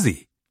less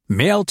busy.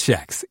 Mail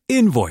checks,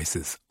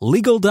 invoices,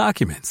 legal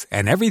documents,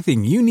 and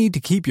everything you need to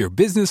keep your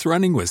business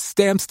running with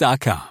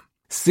Stamps.com.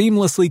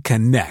 Seamlessly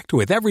connect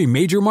with every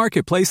major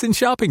marketplace and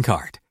shopping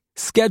cart.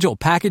 Schedule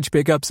package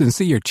pickups and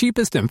see your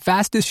cheapest and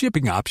fastest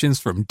shipping options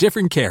from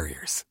different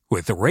carriers.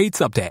 With rates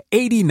up to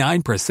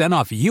 89%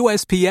 off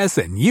USPS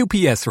and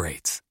UPS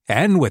rates.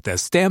 And with the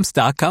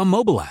Stamps.com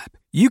mobile app,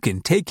 you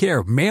can take care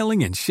of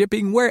mailing and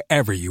shipping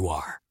wherever you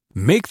are.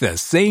 Make the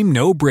same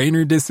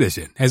no-brainer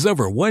decision as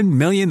over 1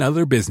 million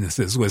other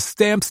businesses with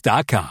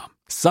Stamps.com.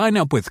 Sign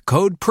up with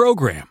code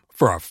PROGRAM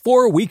for a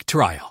 4-week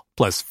trial,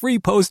 plus free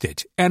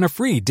postage and a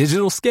free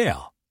digital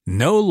scale.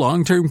 No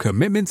long-term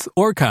commitments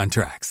or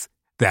contracts.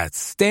 That's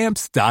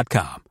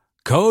Stamps.com.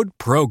 Code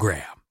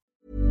PROGRAM.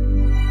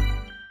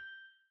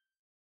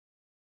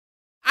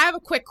 I have a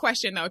quick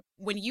question, though.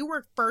 When you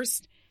were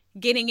first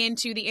getting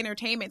into the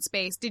entertainment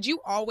space, did you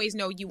always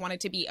know you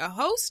wanted to be a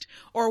host?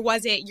 Or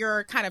was it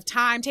your kind of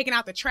time taking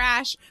out the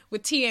trash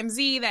with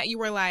TMZ that you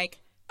were like,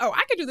 oh,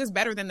 I could do this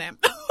better than them?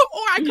 Or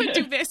I could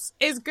do this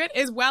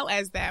as well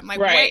as them? Like,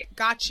 What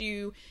got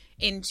you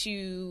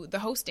into the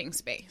hosting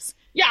space?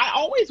 Yeah, I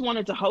always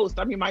wanted to host.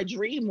 I mean, my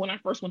dream when I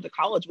first went to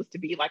college was to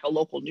be like a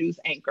local news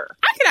anchor.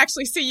 I could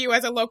actually see you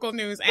as a local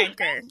news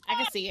anchor. I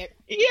can see it.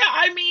 Yeah,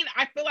 I mean,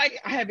 I feel like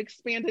I have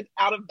expanded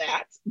out of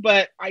that,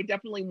 but I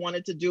definitely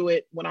wanted to do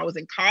it when I was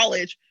in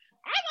college.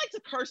 I like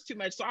to curse too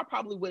much, so I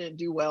probably wouldn't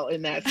do well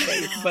in that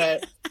space.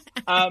 But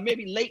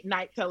maybe late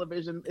night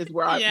television is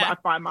where I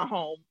find my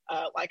home,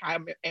 like I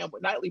am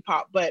with Nightly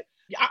Pop. But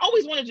I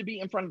always wanted to be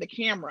in front of the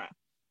camera.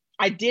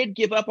 I did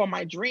give up on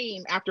my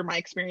dream after my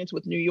experience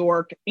with New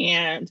York,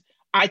 and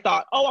I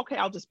thought, oh, okay,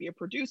 I'll just be a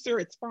producer.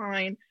 It's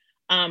fine.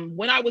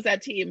 When I was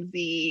at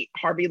TMZ,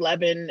 Harvey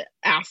Levin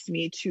asked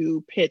me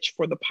to pitch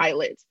for the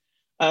pilot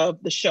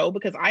of the show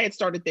because I had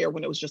started there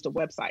when it was just a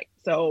website.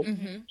 So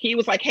he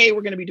was like, hey,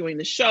 we're going to be doing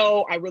the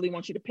show. I really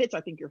want you to pitch.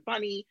 I think you're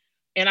funny.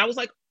 And I was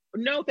like,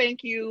 no, thank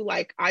you.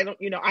 Like, I don't,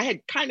 I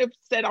had kind of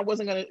said I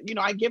wasn't going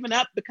to, I'd given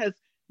up because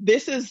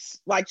this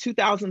is like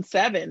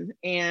 2007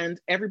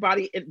 and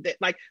everybody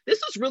like, this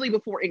was really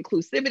before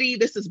inclusivity.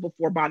 This is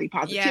before body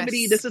positivity.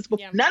 Yes. This is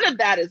none of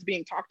that is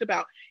being talked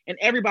about. And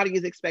everybody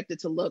is expected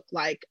to look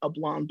like a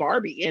blonde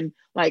Barbie. And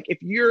like, if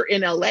you're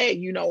in LA,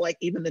 like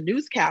even the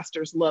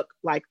newscasters look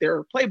like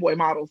they're Playboy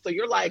models. So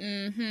you're like,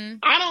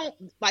 I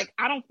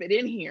don't fit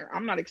in here.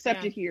 I'm not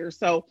accepted here.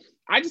 So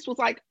I just was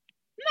like,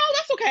 no,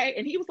 that's okay.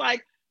 And he was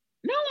like,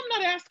 no,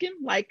 I'm not asking.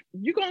 Like,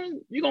 you're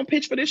gonna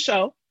pitch for this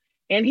show.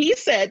 And he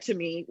said to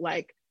me,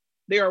 like,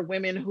 there are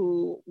women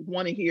who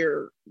want to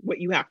hear what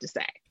you have to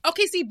say.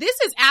 Okay, see, this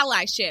is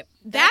allyship.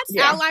 That's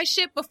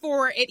allyship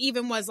before it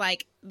even was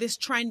like this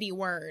trendy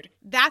word.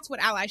 That's what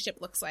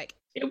allyship looks like.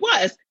 It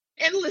was.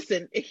 And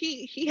listen,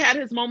 he had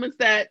his moments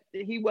that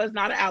he was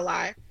not an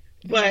ally,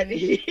 but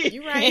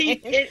you're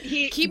right.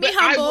 Keep me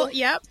humble.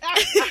 Yep.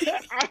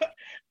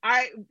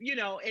 I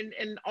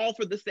and all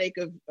for the sake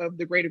of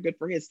the greater good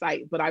for his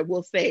site. But I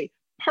will say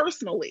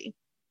personally,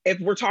 if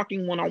we're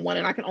talking one-on-one,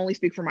 and I can only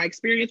speak from my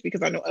experience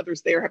because I know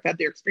others there have had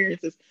their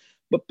experiences,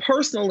 but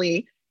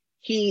personally,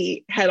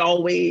 he had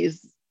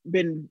always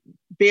been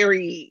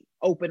very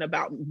open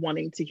about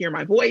wanting to hear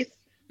my voice,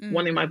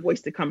 wanting my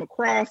voice to come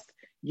across,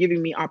 giving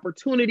me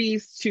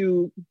opportunities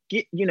to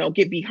get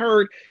be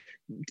heard,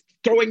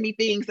 throwing me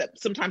things that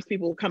sometimes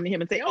people will come to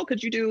him and say, oh,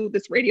 could you do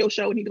this radio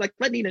show? And he'd be like,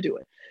 let Nina do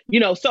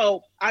it.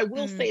 So I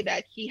will say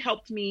that he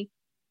helped me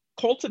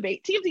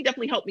cultivate, TMZ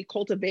definitely helped me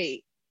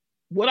cultivate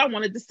what I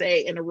wanted to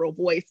say in a real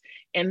voice.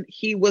 And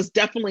he was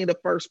definitely the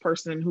first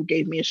person who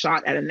gave me a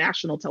shot at a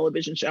national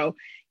television show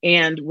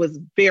and was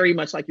very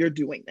much like, you're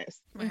doing this.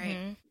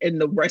 Right.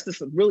 And the rest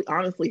is really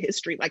honestly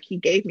history. Like, he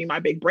gave me my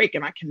big break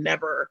and I can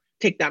never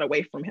take that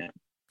away from him.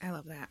 I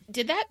love that.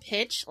 Did that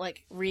pitch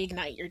like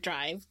reignite your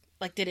drive?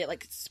 Like, did it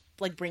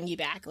like bring you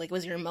back? Like,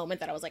 was there a moment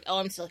that I was like, oh,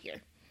 I'm still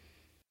here?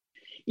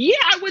 Yeah,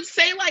 I would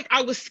say like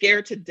I was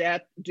scared to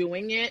death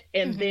doing it.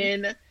 And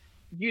then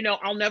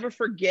I'll never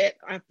forget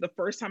the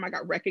first time I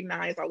got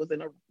recognized. I was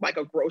in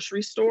a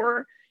grocery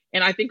store,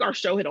 and I think our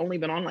show had only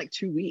been on like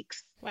 2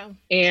 weeks. Wow.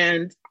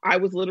 And I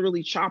was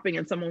literally shopping,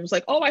 and someone was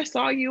like, oh, I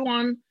saw you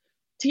on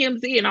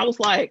TMZ. And I was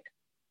like,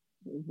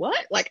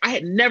 what? Like, I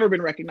had never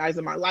been recognized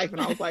in my life.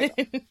 And I was like,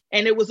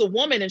 and it was a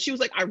woman, and she was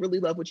like, I really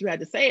love what you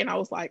had to say. And I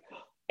was like,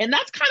 and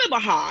that's kind of a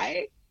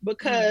high,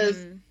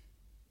 because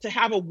to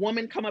have a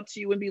woman come up to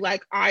you and be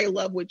like, I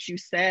love what you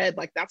said.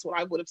 Like, that's what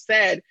I would have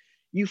said.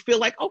 You feel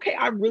like, okay,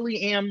 I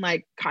really am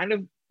like kind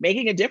of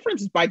making a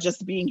difference by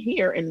just being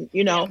here. And,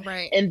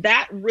 and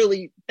that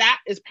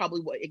is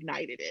probably what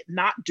ignited it.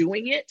 Not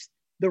doing it,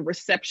 the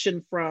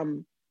reception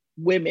from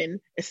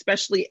women,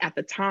 especially at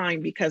the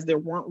time, because there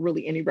weren't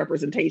really any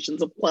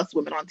representations of plus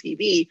women on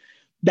TV,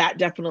 that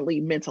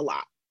definitely meant a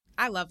lot.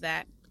 I love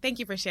that. Thank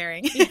you for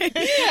sharing.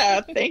 Yeah,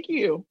 thank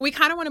you. We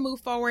kind of want to move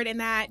forward in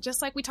that, just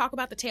like we talk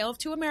about the tale of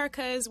two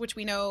Americas, which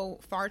we know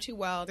far too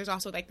well, there's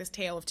also like this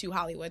tale of two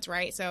Hollywoods,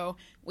 right? So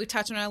we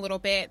touched on it a little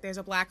bit. There's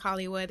a Black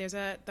Hollywood, there's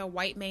the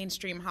white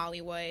mainstream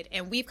Hollywood.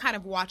 And we've kind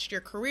of watched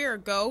your career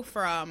go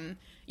from,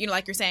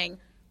 like you're saying,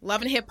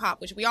 Love and Hip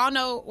Hop, which we all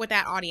know what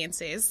that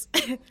audience is,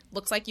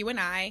 looks like you and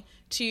I,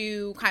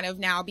 to kind of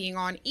now being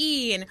on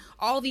E! And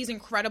all these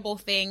incredible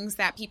things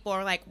that people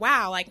are like,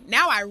 wow, like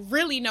now I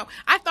really know.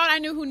 I thought I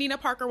knew who Nina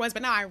Parker was,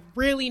 but now I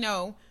really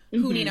know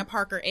who Nina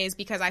Parker is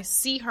because I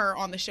see her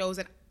on the shows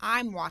that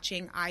I'm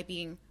watching, I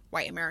being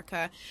white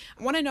America.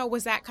 I want to know,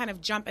 was that kind of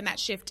jump and that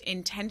shift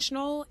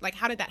intentional? Like,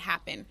 how did that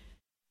happen?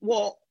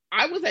 Well,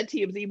 I was at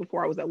TMZ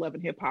before I was at Love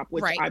and Hip Hop,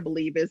 which I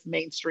believe is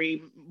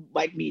mainstream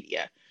like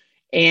media.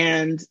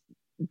 And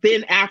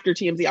then after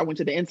TMZ, I went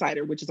to The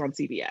Insider, which is on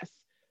CBS.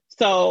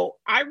 So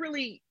I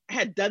really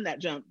had done that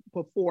jump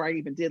before I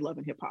even did Love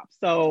and Hip Hop.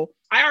 So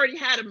I already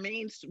had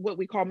what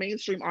we call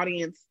mainstream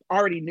audience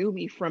already knew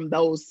me from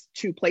those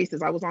two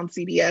places. I was on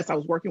CBS. I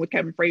was working with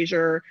Kevin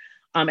Frazier.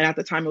 And at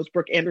the time it was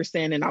Brooke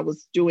Anderson, and I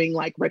was doing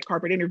like red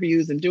carpet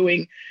interviews and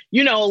doing,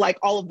 like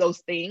all of those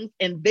things.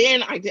 And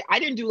then I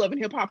didn't do Love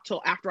and Hip Hop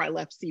till after I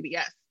left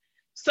CBS.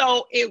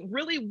 So it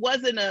really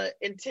wasn't a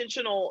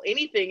intentional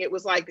anything. It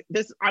was like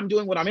this, I'm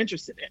doing what I'm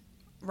interested in.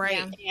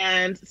 Right.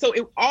 And so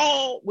it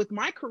all with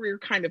my career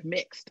kind of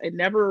mixed.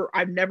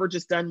 I've never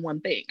just done one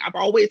thing. I've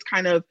always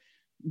kind of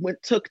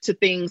took to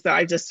things that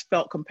I just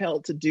felt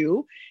compelled to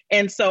do.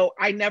 And so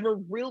I never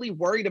really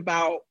worried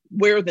about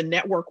where the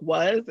network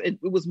was. It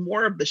was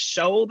more of the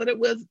show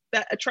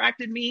that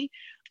attracted me.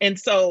 And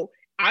so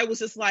I was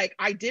just like,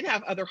 I did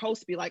have other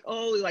hosts be like,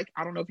 oh, like,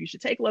 I don't know if you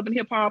should take Love and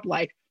Hip Hop.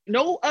 Like,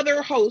 no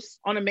other host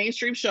on a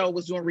mainstream show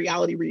was doing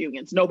reality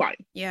reunions. Nobody.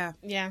 Yeah.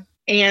 Yeah.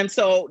 And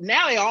so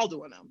now they all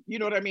doing them. You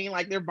know what I mean?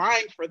 Like, they're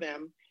vying for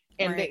them.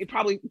 And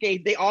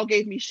they all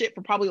gave me shit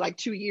for probably like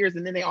 2 years.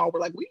 And then they all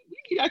were like, we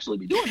could actually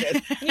be doing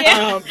this.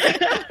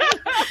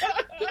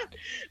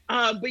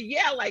 But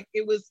yeah, like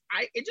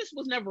it just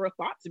was never a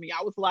thought to me.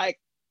 I was like,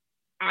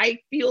 I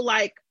feel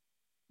like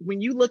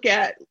when you look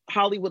at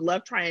Hollywood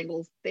love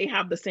triangles, they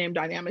have the same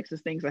dynamics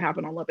as things that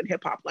happen on Love and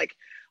Hip Hop. Like,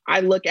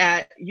 I look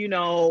at, you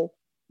know,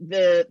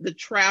 the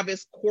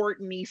Travis,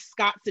 Courtney,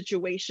 Scott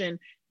situation.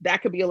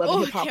 That could be a Love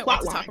and Hip Hop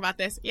plot line. Talk about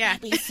this. Yeah.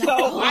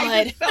 So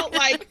I just felt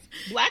like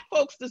Black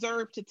folks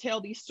deserve to tell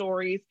these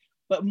stories,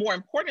 but more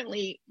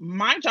importantly,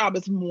 my job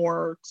is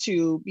more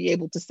to be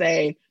able to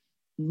say,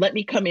 let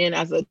me come in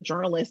as a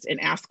journalist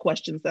and ask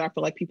questions that I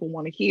feel like people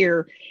want to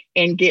hear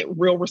and get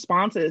real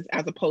responses,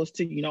 as opposed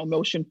to, you know,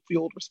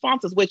 emotion-fueled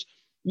responses, which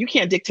you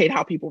can't dictate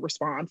how people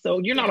respond. So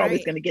you're not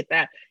always going to get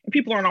that. And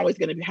people aren't always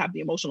going to have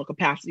the emotional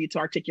capacity to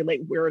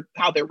articulate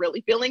how they're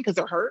really feeling because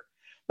they're hurt.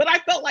 But I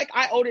felt like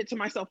I owed it to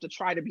myself to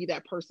try to be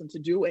that person to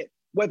do it,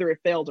 whether it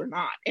failed or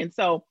not. And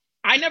so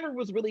I never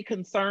was really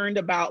concerned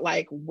about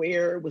like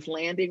where it was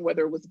landing,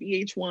 whether it was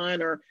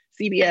VH1 or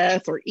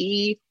CBS or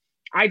E.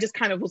 I just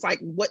kind of was like,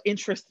 what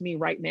interests me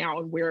right now,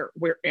 and where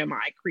am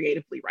I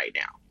creatively right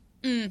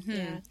now? Mm-hmm.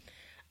 Yeah.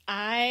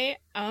 I'm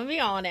gonna be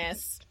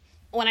honest.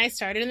 When I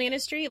started in the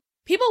industry,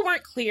 people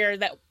weren't clear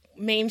that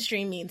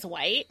mainstream means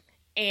white.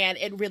 And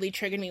it really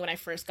triggered me when I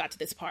first got to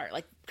this part.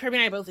 Like, Kirby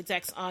and I are both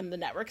execs on the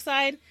network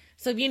side.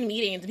 So being in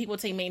meetings and people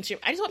would say mainstream,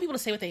 I just want people to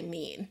say what they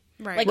mean.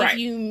 Right. Like, if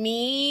you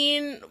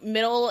mean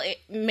middle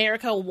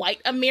America, white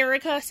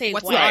America, say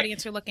what's white. the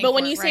audience you're looking for. But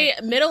when you say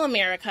middle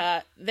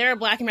America, there are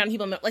Black and brown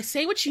people. Like,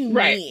 say what you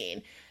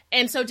mean.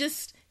 And so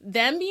just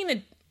them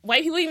being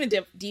white people being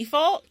the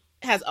default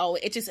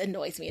it just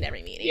annoys me at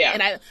every meeting. Yeah.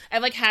 And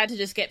I've like had to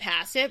just get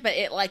past it, but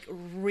it like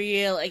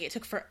it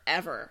took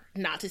forever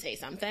not to say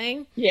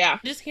something. Yeah.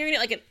 Just hearing it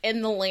like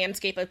in the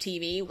landscape of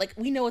TV, like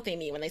we know what they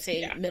mean when they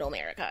say middle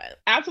America.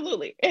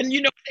 Absolutely. And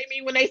you know what they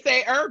mean when they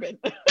say urban.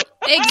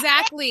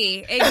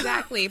 Exactly.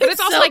 But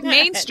it's also so like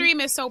mainstream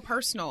is so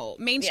personal.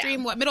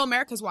 Mainstream, what middle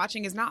America's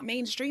watching is not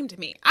mainstream to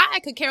me. I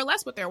could care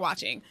less what they're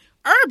watching.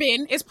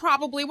 Urban is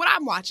probably what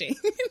I'm watching.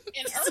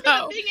 And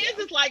urban, the thing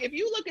is like, if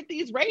you look at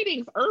these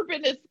ratings,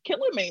 urban is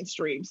killing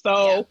mainstream.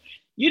 So,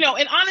 you know,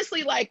 and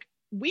honestly, like,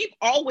 we've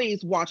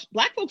always watched,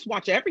 Black folks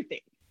watch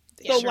everything.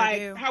 So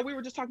like how we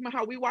were just talking about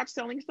how we watch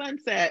Selling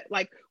Sunset,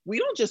 like we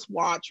don't just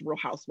watch Real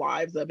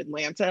Housewives of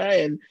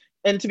Atlanta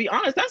and to be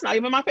honest, that's not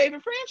even my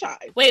favorite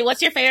franchise. Wait,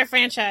 what's your favorite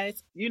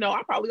franchise? You know,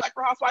 I probably like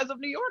Real Housewives of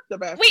New York the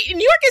best. Wait,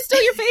 New York is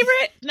still your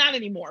favorite? Not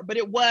anymore, but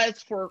it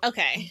was for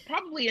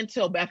probably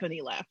until Bethany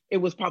left. It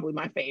was probably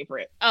my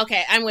favorite.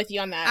 Okay, I'm with you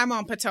on that. I'm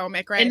on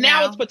Potomac now. And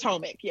now it's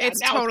Potomac. Yeah,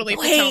 it's totally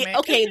Potomac. Wait,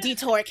 okay,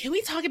 detour. Can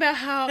we talk about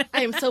how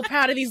I am so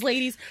proud of these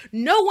ladies?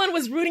 No one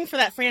was rooting for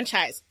that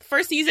franchise.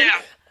 First season,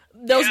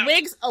 those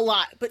wigs, a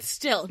lot, but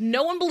still,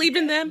 no one believed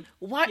in them.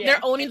 What? Yeah. They're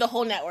owning the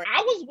whole network.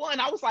 I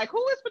was like,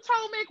 who is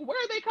Potomac? Where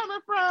are they coming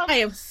from? I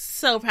am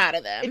so proud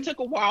of them. It took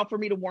a while for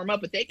me to warm up,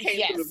 but they came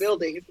through the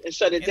building and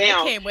shut it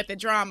down. They came with the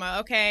drama,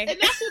 okay? And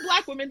that's what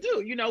Black women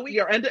do. You know,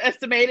 we are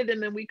underestimated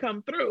and then we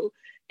come through.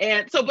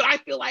 And so, but I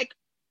feel like,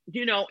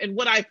 you know, and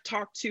what I've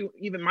talked to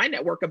even my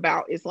network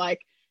about is like,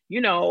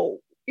 you know,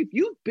 if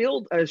you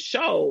build a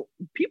show,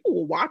 people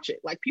will watch it.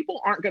 Like, people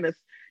aren't going to,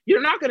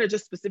 you're not going to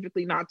just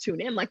specifically not tune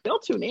in. Like, they'll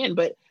tune in,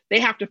 but they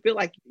have to feel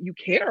like you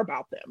care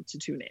about them to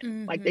tune in.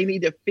 Mm-hmm. Like, they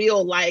need to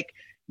feel like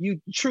you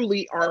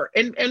truly are.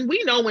 And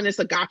we know when it's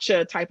a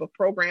gotcha type of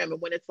program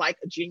and when it's like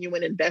a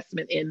genuine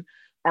investment in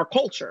our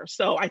culture.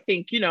 So I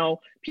think, you know,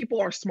 people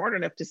are smart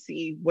enough to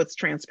see what's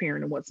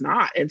transparent and what's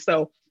not. And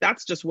so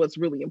that's just what's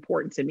really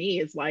important to me,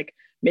 is like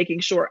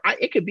making sure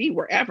it could be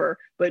wherever.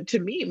 But to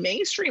me,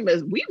 mainstream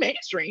is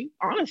mainstream,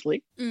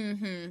 honestly.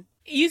 Mm-hmm.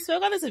 You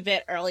spoke on this a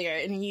bit earlier,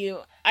 and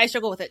I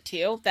struggle with it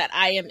too, that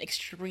I am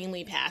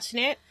extremely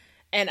passionate.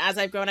 And as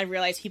I've grown, I've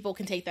realized people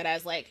can take that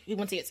as like, we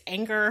want to say it's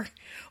anger,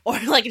 or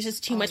like it's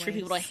just too much for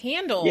people to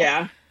handle.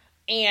 Yeah.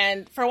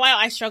 And for a while,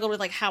 I struggled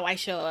with like how I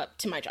show up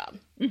to my job.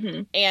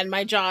 Mm-hmm. And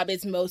my job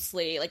is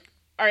mostly like,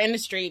 our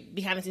industry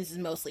behind the scenes is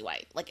mostly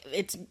white. Like,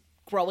 it's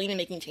growing and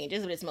making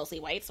changes, but it's mostly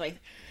white. So I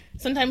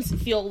sometimes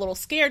feel a little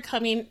scared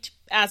coming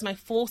as my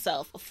full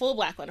self, a full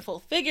Black woman, a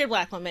full figured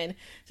Black woman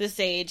to the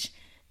stage.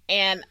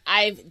 And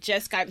I've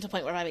just gotten to a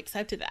point where I've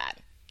accepted that.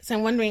 So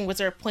I'm wondering, was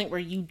there a point where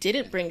you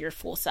didn't bring your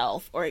full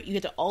self, or you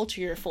had to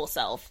alter your full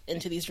self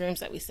into these rooms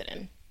that we sit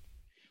in?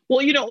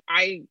 Well, you know,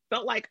 I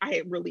felt like I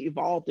had really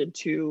evolved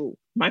into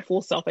my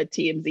full self at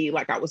TMZ.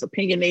 Like, I was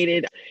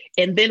opinionated.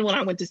 And then when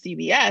I went to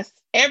CBS,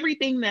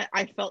 everything that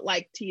I felt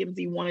like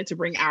TMZ wanted to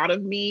bring out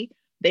of me,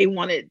 they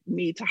wanted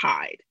me to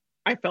hide.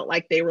 I felt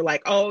like they were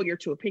like, oh, you're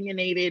too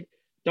opinionated.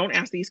 don't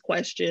ask these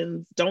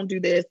questions, don't do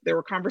this. There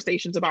were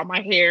conversations about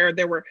my hair.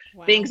 There were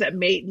things that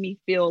made me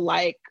feel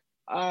like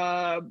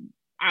I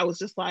was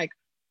just like,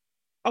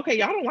 okay,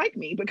 y'all don't like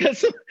me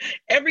because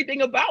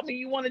everything about me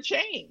you want to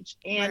change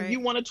and you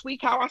want to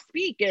tweak how I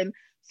speak. And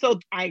so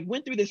I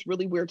went through this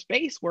really weird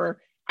space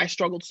where I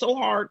struggled so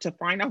hard to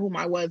find out who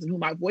I was and who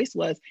my voice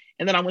was.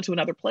 And then I went to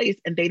another place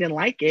and they didn't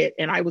like it.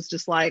 And I was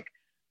just like,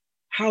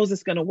 how is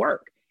this going to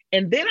work?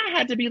 And then I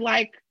had to be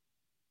like,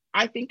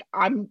 I think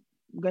I'm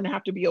going to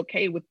have to be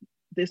okay with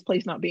this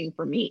place not being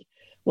for me.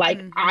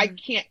 Like, I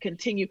can't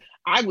continue.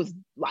 I was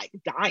like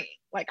dying.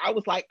 Like, I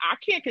was like, I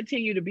can't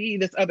continue to be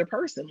this other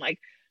person. Like,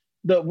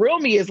 the real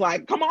me is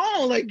like, come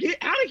on, like, get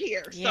out of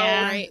here.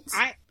 Yeah, so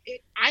I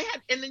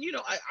had, and then, you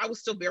know, I was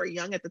still very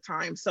young at the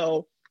time.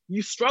 So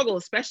you struggle,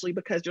 especially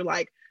because you're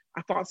like,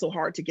 I fought so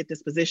hard to get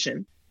this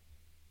position.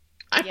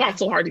 I fought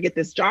so hard to get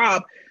this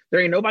job.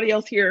 There ain't nobody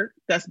else here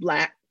that's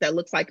Black that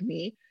looks like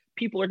me.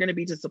 People are going to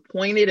be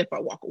disappointed if I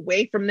walk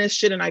away from this.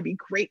 Shouldn't I be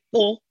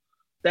grateful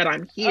that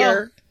I'm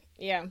here?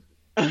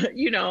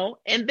 You know,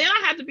 and then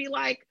I had to be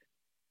like,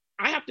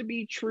 I have to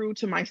be true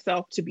to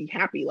myself to be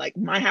happy. Like,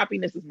 my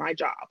happiness is my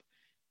job.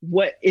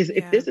 What is,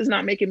 if this is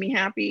not making me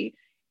happy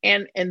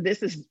and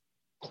this is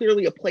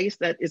clearly a place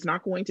that is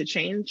not going to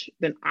change,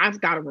 then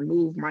I've got to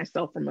remove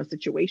myself from a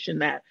situation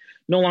that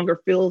no longer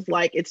feels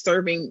like it's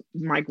serving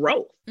my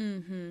growth.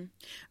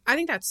 I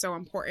think that's so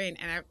important.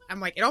 And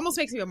I'm like, it almost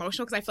makes me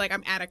emotional because I feel like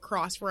I'm at a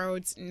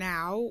crossroads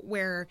now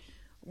where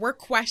we're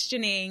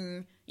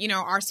questioning, you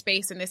know, our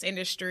space in this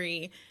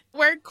industry.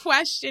 We're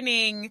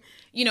questioning,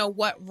 you know,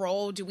 what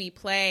role do we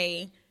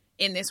play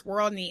in this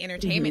world in the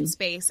entertainment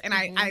space. And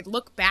I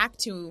look back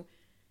to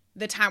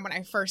the time when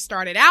I first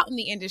started out in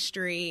the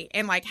industry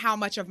and like how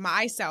much of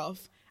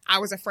myself I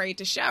was afraid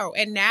to show.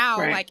 And now,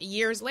 like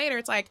years later,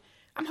 it's like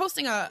I'm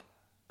hosting a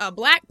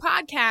Black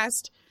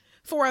podcast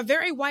for a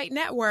very white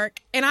network.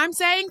 And I'm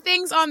saying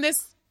things on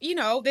this, you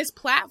know, this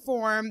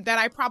platform that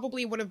I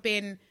probably would have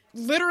been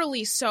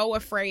literally so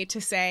afraid to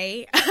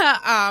say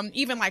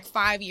even like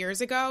 5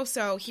 years ago.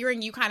 So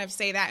hearing you kind of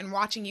say that and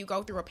watching you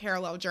go through a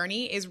parallel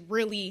journey is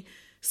really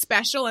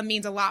special and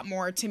means a lot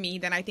more to me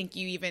than I think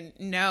you even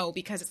know,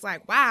 because it's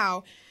like,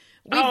 wow,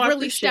 we've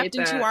really stepped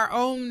into our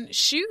own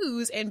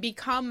shoes and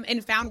become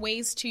and found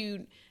ways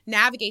to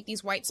navigate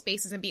these white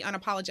spaces and be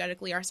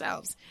unapologetically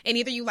ourselves. And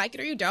either you like it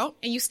or you don't,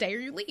 and you stay or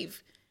you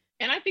leave.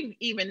 And I think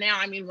even now,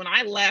 I mean, when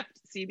I left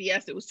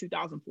CBS, it was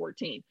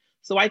 2014.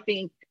 So I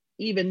think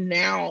even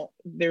now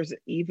there's an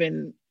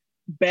even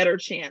better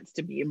chance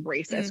to be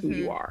embraced as who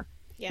you are.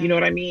 You know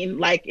what I mean?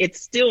 Like,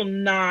 it's still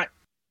not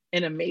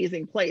an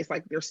amazing place.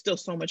 Like, there's still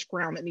so much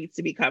ground that needs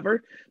to be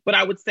covered. But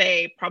I would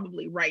say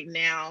probably right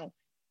now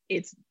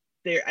it's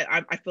there.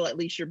 I feel at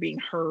least you're being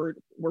heard.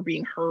 We're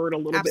being heard a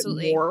little bit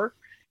more.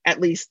 At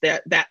least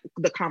that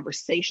the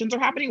conversations are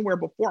happening, where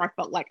before I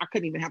felt like I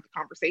couldn't even have the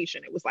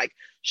conversation. It was like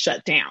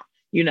shut down,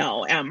 you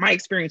know. My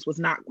experience was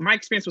not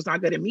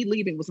good, and me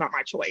leaving was not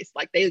my choice.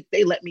 Like,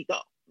 they let me go,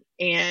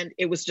 and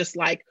it was just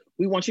like,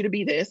 we want you to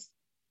be this.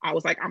 I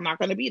was like, I'm not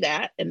going to be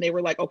that. And they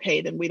were like,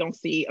 okay, then we don't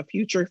see a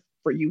future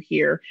for you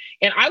here.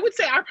 And I would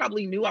say I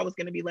probably knew I was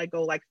going to be let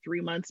go like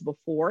 3 months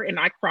before. And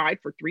I cried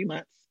for 3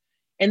 months.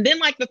 And then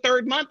like the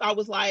third month, I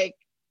was like,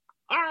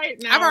 all right,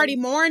 now I've already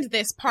mourned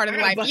this part of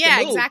life.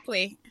 Yeah,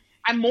 exactly.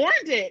 I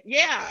mourned it.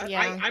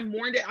 Yeah. I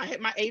mourned it. I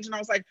hit my age and I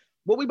was like,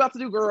 what we about to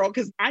do, girl?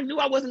 Because I knew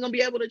I wasn't going to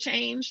be able to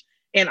change.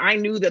 And I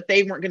knew that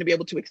they weren't going to be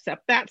able to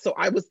accept that. So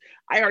I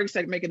already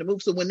started making a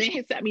move. So when they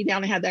had sat me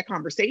down and had that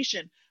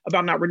conversation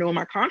about not renewing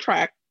my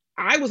contract,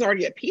 I was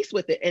already at peace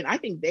with it. And I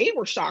think they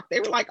were shocked. They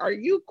were like, are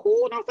you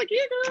cool? And I was like,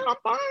 yeah, girl, I'm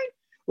fine.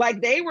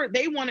 Like, they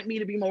wanted me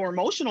to be more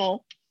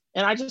emotional.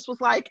 And I just was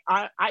like,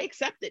 I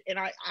accept it. And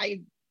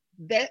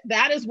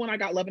that is when I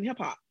got Love and Hip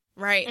Hop.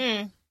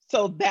 Right.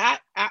 So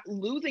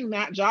losing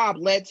that job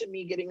led to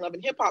me getting Love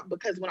and Hip Hop,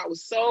 because when I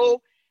was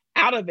so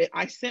out of it,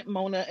 I sent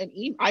Mona an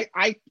email.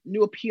 I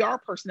knew a PR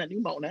person that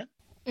knew Mona.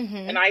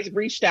 And I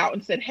reached out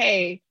and said,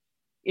 hey,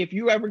 if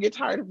you ever get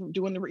tired of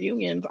doing the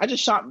reunions, I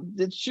just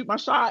shoot my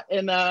shot.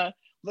 And like,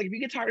 if you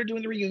get tired of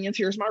doing the reunions,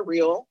 here's my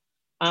reel.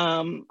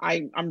 I'm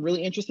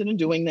really interested in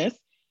doing this.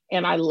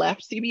 And I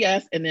left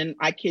CBS. And then,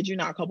 I kid you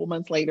not, a couple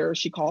months later,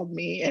 she called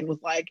me and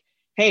was like,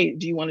 hey,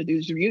 do you want to do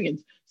these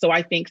reunions? So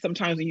I think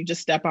sometimes when you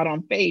just step out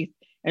on faith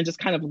and just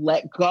kind of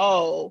let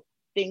go,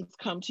 things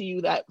come to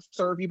you that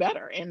serve you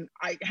better. And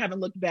I haven't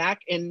looked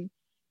back, and,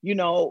 you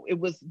know, it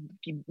was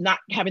not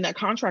having that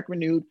contract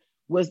renewed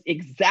was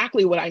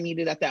exactly what I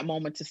needed at that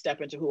moment to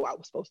step into who I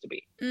was supposed to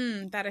be.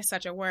 That is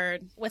such a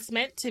word. What's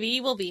meant to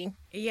be will be.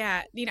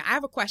 Yeah. You know, I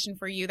have a question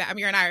for you that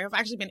Amir and I have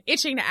actually been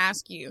itching to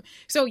ask you.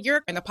 So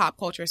you're in the pop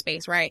culture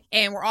space, right?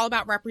 And we're all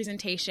about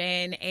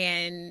representation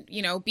and,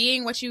 you know,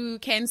 being what you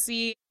can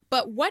see.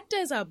 But what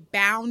does a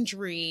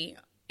boundary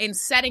and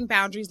setting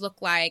boundaries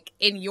look like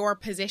in your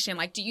position?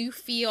 Like, do you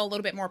feel a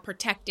little bit more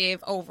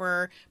protective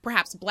over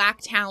perhaps Black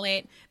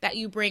talent that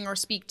you bring or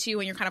speak to,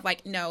 and you're kind of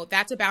like, no,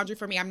 that's a boundary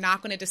for me. I'm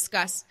not going to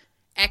discuss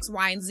X,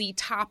 Y, and Z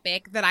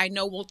topic that I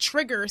know will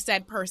trigger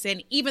said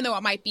person, even though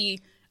it might be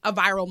a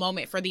viral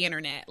moment for the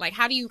internet? Like,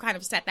 how do you kind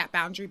of set that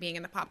boundary being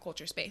in the pop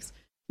culture space?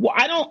 Well,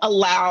 I don't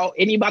allow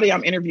anybody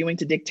I'm interviewing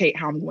to dictate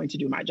how I'm going to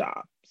do my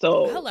job.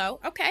 So hello.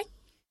 Okay.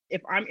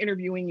 If I'm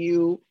interviewing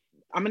you,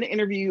 I'm going to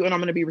interview you and I'm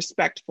going to be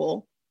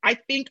respectful. I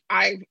think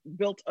I've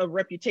built a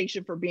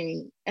reputation for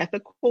being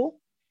ethical,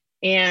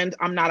 and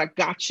I'm not a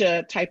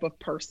gotcha type of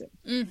person.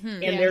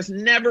 And there's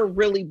never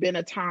really been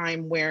a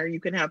time where you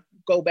can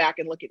go back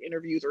and look at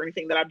interviews or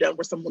anything that I've done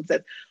where someone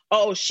says,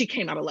 oh, she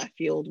came out of left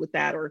field with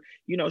that, or,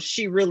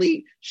 she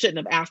really shouldn't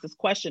have asked this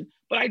question.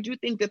 But I do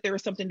think that there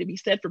is something to be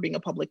said for being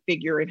a public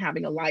figure and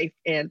having a life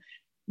and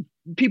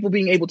people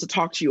being able to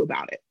talk to you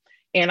about it.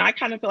 And I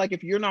kind of feel like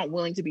if you're not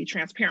willing to be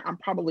transparent, I'm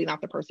probably not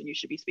the person you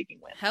should be speaking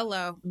with.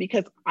 Hello.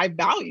 Because I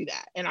value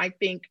that. And I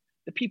think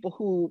the people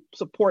who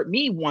support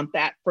me want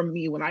that from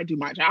me when I do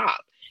my job.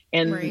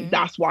 And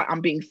that's why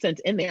I'm being sent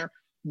in there.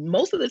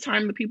 Most of the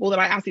time, the people that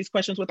I ask these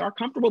questions with are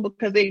comfortable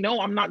because they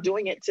know I'm not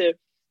doing it to,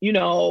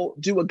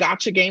 do a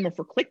gotcha game or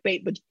for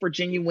clickbait, but for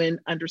genuine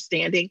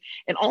understanding.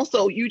 And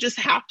also, you just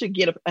have to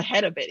get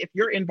ahead of it. If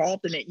you're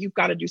involved in it, you've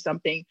got to do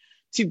something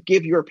to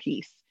give your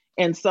piece.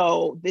 And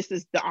so this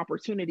is the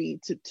opportunity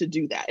to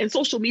do that. And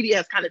social media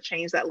has kind of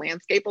changed that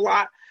landscape a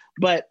lot.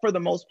 But for the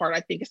most part,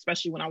 I think,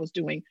 especially when I was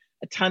doing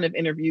a ton of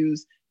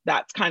interviews,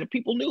 that's kind of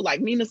people knew like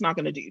Nina's not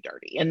going to do you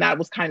dirty. And that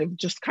was kind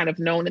of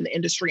known in the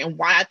industry, and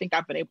why I think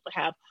I've been able to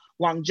have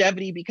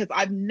longevity, because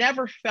I've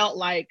never felt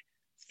like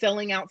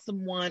selling out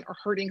someone or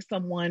hurting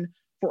someone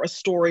for a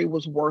story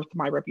was worth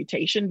my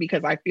reputation,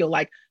 because I feel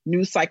like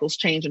news cycles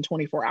change in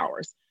 24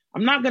 hours.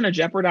 I'm not going to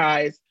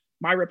jeopardize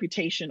my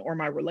reputation or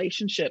my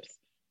relationships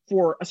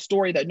for a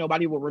story that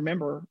nobody will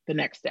remember the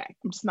next day.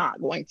 I'm just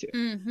not going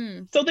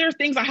to. So there's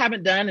things I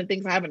haven't done and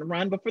things I haven't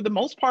run, but for the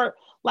most part,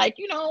 like,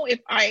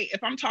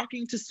 if I'm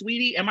talking to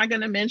Sweetie, am I going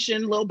to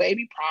mention Lil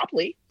Baby?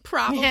 Probably.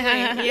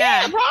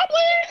 Yeah.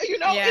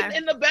 Probably,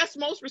 in the best,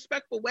 most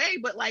respectful way.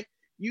 But like,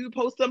 you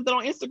post something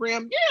on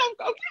Instagram. Yeah,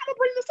 okay, I'm gonna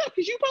bring this up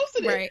because you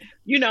posted it. Right.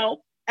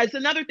 As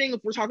another thing, if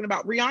we're talking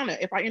about Rihanna,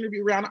 if I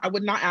interview Rihanna, I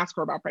would not ask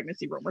her about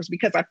pregnancy rumors,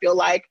 because I feel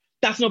like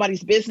that's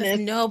nobody's business.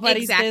 That's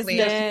nobody's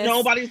business.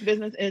 Nobody's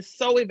business. Is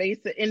so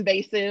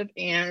invasive,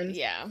 and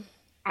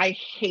I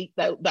hate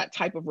that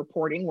type of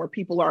reporting where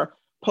people are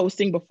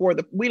posting before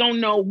we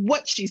don't know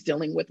what she's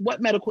dealing with, what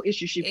medical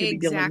issues she could be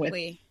dealing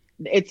with.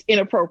 It's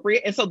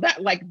inappropriate, and so that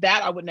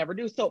I would never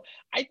do. So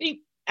I think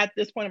at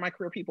this point in my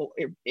career, people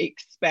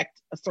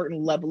expect a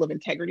certain level of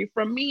integrity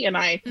from me. And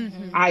I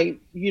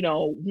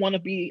want to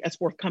be as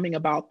forthcoming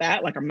about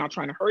that. Like, I'm not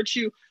trying to hurt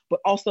you, but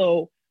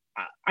also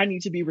I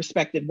need to be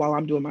respected while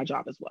I'm doing my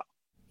job as well.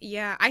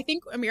 Yeah, I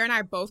think Amira and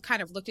I both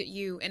kind of looked at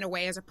you in a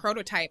way as a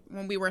prototype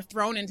when we were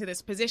thrown into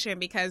this position,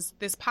 because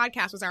this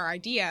podcast was our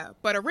idea,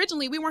 but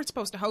originally we weren't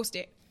supposed to host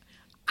it.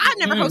 I've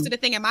never hosted a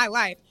thing in my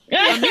life.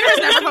 Amira's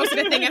never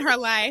hosted a thing in her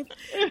life.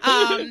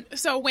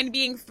 So when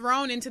being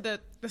thrown into the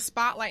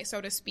spotlight, so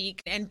to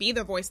speak, and be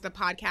the voice of the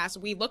podcast,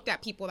 we looked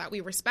at people that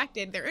we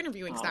respected, their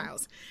interviewing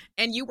styles.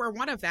 And you were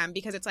one of them,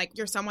 because it's like,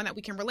 you're someone that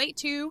we can relate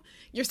to.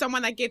 You're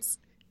someone that gets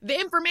the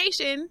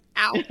information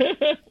out,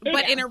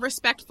 but in a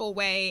respectful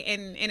way,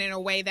 and in a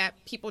way that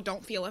people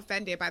don't feel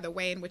offended by the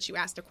way in which you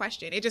asked a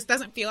question. It just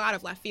doesn't feel out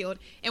of left field.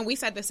 And we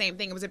said the same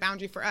thing. It was a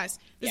boundary for us.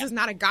 This is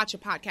not a gotcha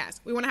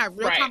podcast. We want to have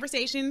real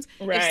conversations.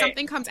 If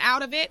something comes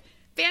out of it,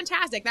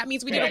 fantastic. That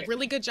means we did a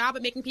really good job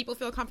at making people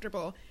feel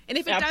comfortable. And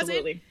if it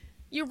doesn't,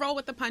 you roll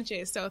with the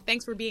punches. So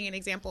thanks for being an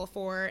example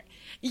for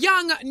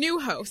young new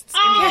hosts.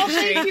 Oh,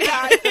 thank you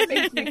guys.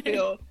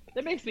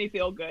 That makes me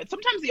feel good.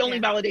 Sometimes the only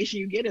validation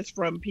you get is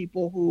from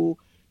people who,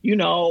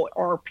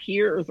 are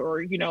peers,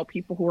 or,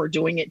 people who are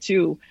doing it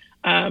too.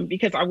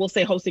 Because I will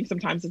say hosting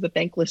sometimes is a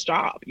thankless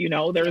job.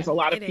 There's a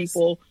lot of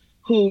people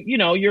who, you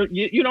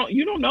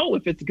don't know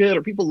if it's good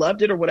or people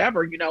loved it or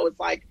whatever. It's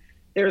like,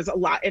 there's a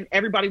lot, and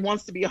everybody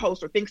wants to be a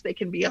host or thinks they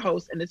can be a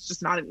host, and it's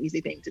just not an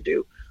easy thing to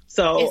do.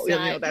 So,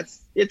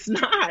 it's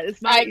not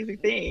an easy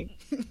thing.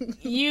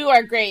 You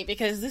are great,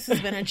 because this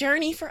has been a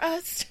journey for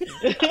us.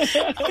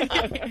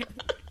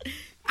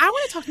 I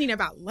want to talk to Nina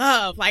about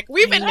love. Like,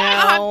 we've been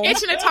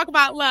itching to talk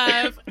about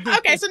love.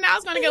 Okay, so now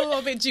it's going to get a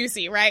little bit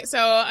juicy, right? So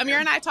Amira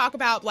and I talk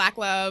about Black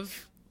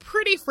love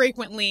pretty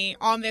frequently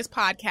on this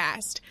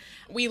podcast.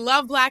 We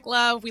love Black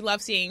love. We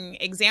love seeing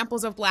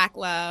examples of Black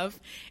love.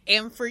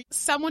 And for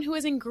someone who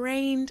is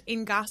ingrained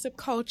in gossip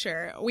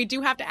culture, we do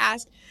have to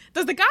ask,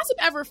 does the gossip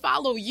ever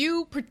follow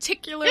you,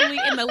 particularly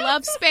in the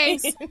love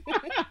space?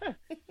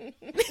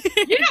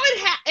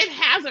 It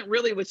hasn't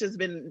really, which has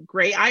been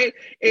great.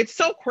 It's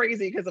so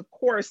crazy because, of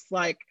course,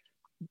 like,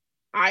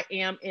 I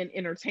am in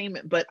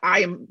entertainment, but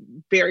I am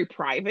very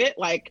private.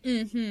 Like,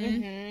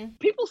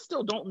 people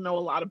still don't know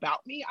a lot about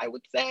me, I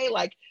would say.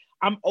 Like,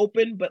 I'm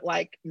open, but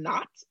like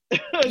not.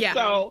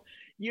 So,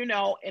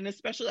 and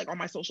especially like on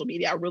my social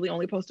media, I really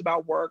only post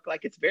about work. Like,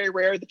 it's very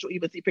rare that you'll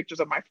even see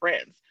pictures of my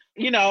friends.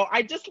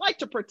 I just like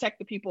to protect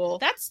the people.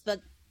 That's the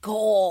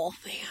goal,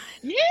 man.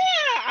 Yeah,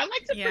 I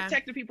like to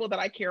protect the people that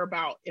I care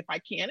about if I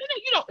can.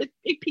 And,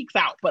 it peaks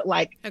out, but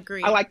like,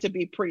 agreed. I like to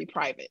be pretty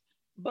private.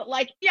 But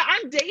like,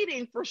 I'm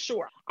dating for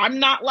sure. I'm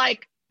not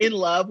like in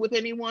love with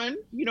anyone.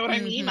 You know what I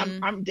mean?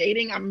 I'm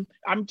dating.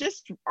 I'm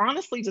just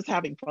honestly just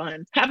having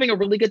fun, having a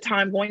really good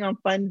time, going on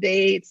fun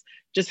dates,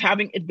 just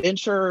having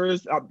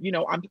adventures. You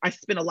know, I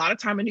spend a lot of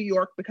time in New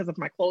York because of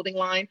my clothing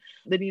line,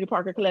 the Nita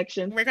Parker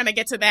collection. We're going to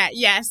get to that.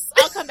 Yes.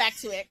 I'll come back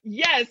to it.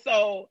 Yeah.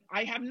 So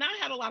I have not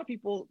had a lot of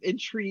people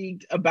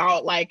intrigued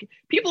about, like,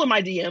 people in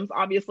my DMs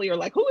obviously are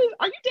like, are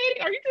you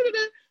dating? Are you doing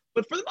this?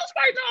 But for the most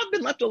part, no, I've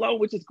been left alone,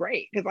 which is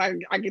great because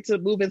I get to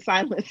move in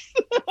silence.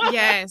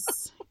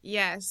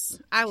 Yes.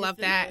 I love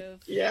that.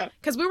 Yeah.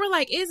 Because we were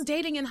like, is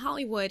dating in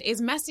Hollywood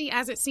as messy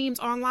as it seems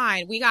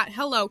online? We got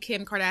hello,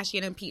 Kim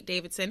Kardashian and Pete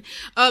Davidson.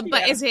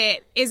 But is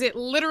it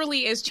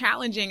literally as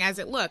challenging as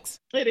it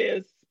looks? It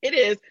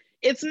is.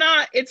 It's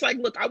not. It's like,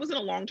 look, I was in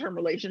a long-term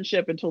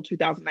relationship until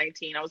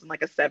 2019. I was in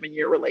like a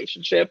 7-year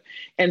relationship.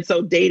 And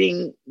so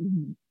dating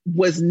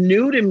was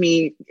new to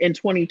me in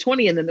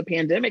 2020. And then the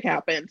pandemic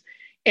happened.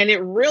 And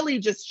it really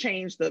just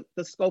changed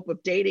the scope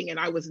of dating. And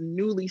I was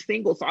newly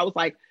single. So I was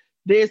like,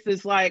 this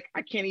is like,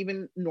 I can't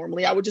even,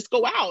 normally I would just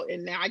go out,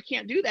 and now I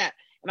can't do that.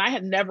 And I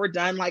had never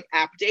done like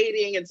app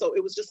dating. And so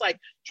it was just like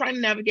trying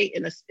to navigate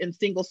in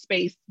single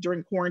space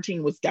during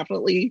quarantine was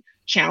definitely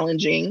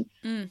challenging,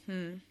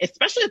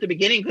 especially at the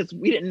beginning, because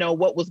we didn't know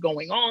what was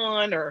going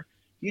on, or,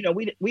 you know,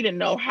 we didn't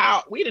know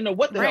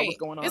what the hell was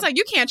going on. It's like,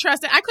 you can't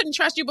trust it. I couldn't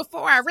trust you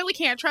before. I really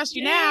can't trust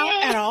you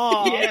now at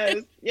all.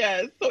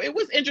 Yes. So it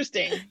was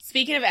interesting.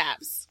 Speaking of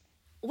apps,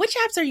 which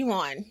apps are you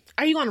on?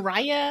 Are you on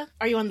Raya?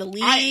 Are you on The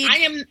League?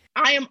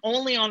 I am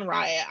only on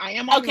Raya. I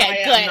am on Raya.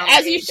 Okay, good.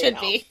 As you should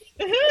be.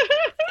 You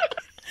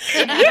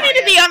need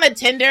to be on the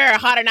Tinder or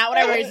Hot or Not,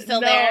 whatever is still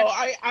there. No,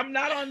 I'm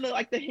not on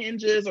the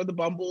Hinges or the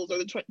Bumbles or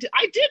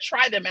I did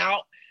try them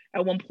out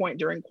at one point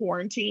during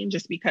quarantine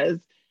just because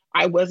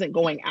I wasn't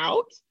going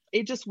out.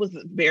 It just was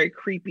a very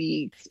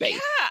creepy space. Yeah,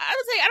 I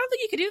would say I don't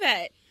think you could do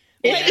that.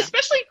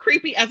 Especially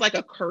creepy as like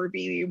a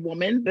curvy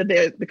woman, but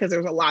because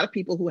there's a lot of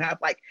people who have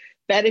like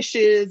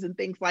fetishes and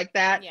things like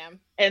that. Yeah.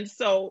 And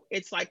so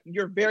it's like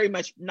you're very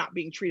much not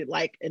being treated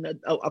like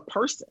a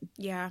person.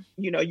 Yeah.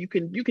 You know, you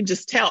can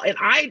just tell. And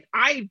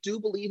I do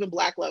believe in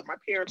Black love. My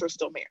parents are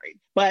still married,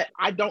 but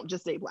I don't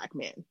just date Black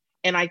men.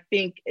 And I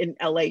think in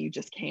LA you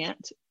just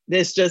can't.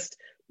 There's just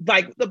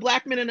like the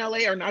Black men in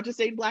LA are not just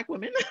dating Black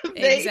women.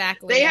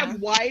 Exactly.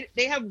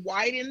 They have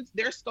widened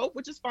their scope,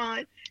 which is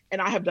fine.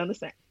 And I have done the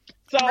same.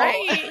 So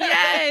right.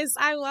 Yes,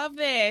 I love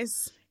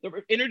this.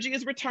 The energy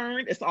is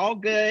returned. It's all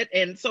good.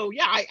 And so,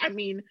 yeah, I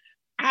mean,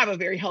 I have a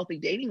very healthy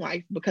dating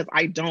life because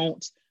I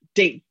don't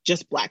date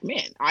just Black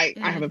men. I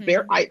have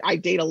I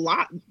date a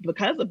lot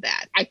because of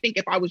that. I think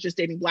if I was just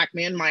dating Black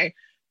men,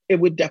 it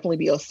would definitely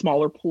be a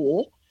smaller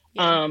pool.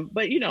 Yeah.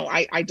 But you know,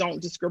 I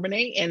don't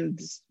discriminate, and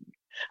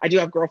I do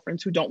have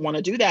girlfriends who don't want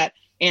to do that,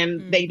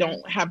 and they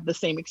don't have the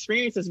same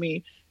experience as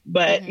me.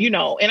 But you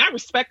know, and I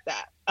respect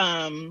that.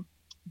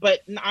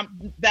 But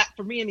that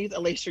for me in these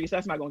LA streets,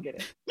 that's not going to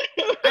get it.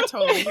 I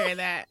totally hear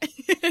that.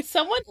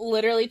 Someone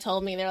literally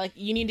told me, they're like,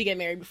 you need to get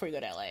married before you go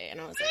to LA. And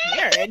I was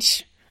like,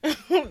 marriage?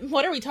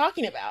 What are we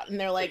talking about? And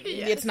they're like,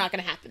 it's not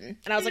going to happen.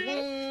 And I was like,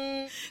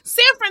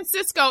 San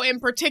Francisco in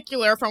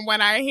particular, from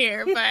what I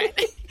hear. But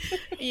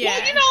yeah.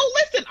 Well, you know,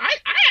 listen, I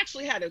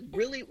actually had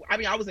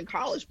I was in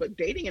college, but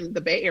dating in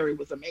the Bay Area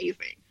was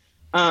amazing.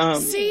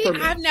 See,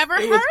 I've never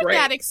heard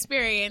that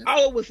experience.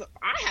 I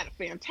had a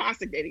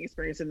fantastic dating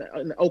experience in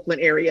the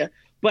Oakland area,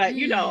 but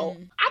you know,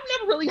 I've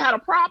never really had a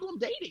problem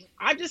dating.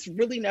 I just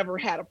really never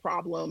had a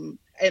problem,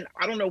 and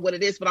I don't know what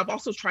it is, but I've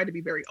also tried to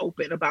be very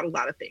open about a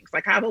lot of things.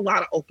 Like I have a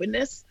lot of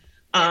openness,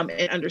 and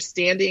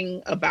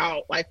understanding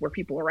about like where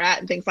people are at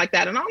and things like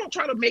that. And I don't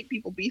try to make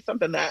people be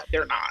something that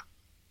they're not.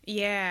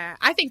 Yeah,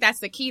 I think that's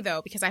the key,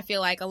 though, because I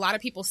feel like a lot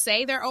of people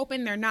say they're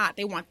open, they're not.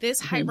 They want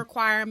this height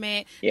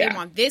requirement, they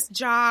want this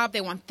job,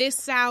 they want this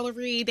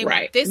salary, they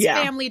want this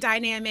family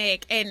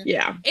dynamic, and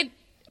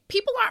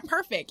people aren't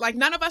perfect. Like,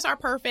 none of us are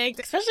perfect.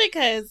 Especially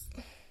because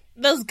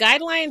those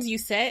guidelines you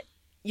set,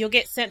 you'll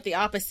get sent the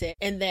opposite,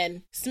 and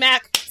then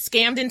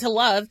scammed into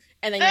love,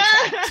 and then you're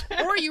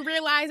trapped. Or you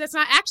realize that's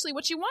not actually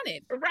what you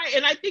wanted. Right.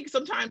 And I think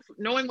sometimes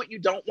knowing what you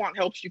don't want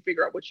helps you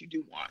figure out what you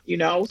do want, you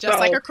know? Just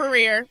like a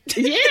career.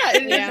 Yeah,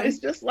 it's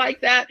just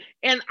like that.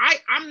 And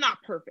I'm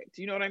not perfect,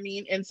 you know what I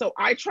mean? And so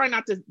I try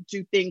not to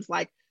do things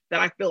like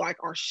that I feel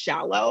like are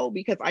shallow,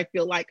 because I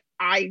feel like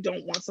I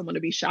don't want someone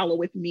to be shallow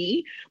with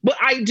me. But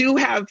I do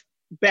have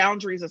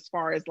boundaries as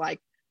far as like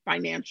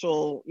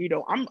financial, you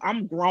know,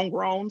 I'm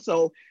grown.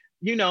 So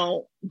you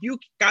know, you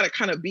got to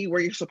kind of be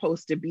where you're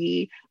supposed to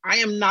be. I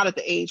am not at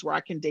the age where I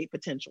can date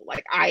potential.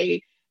 Like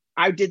I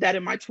did that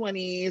in my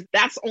 20s.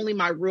 That's only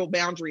my real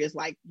boundary, is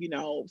like, you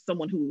know,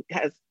 someone who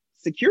has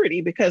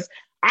security, because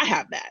I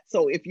have that.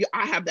 So if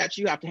I have that,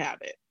 you have to have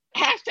it.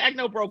 Hashtag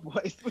no broke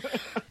boys.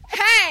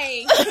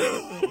 Hey,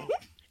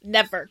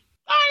 never.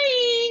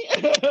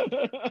 Bye.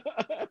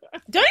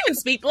 Don't even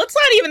speak. Let's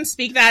not even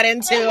speak that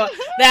into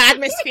the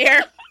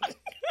atmosphere.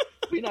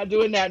 We're not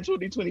doing that in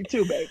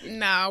 2022, baby.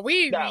 No,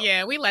 we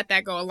let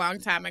that go a long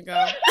time ago.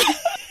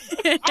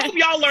 I hope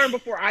y'all learned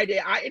before I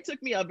did. It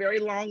took me a very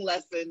long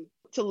lesson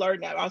to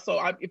learn that. Also,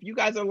 if you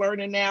guys are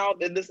learning now,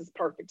 then this is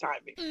perfect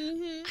timing.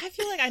 I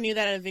feel like I knew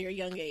that at a very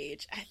young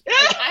age. I'm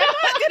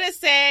not gonna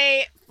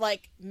say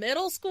like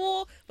middle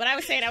school, but I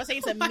was saying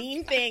some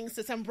mean things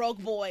to some broke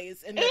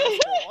boys in middle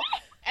school.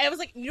 And I was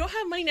like, you don't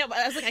have money now, but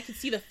I was like, I could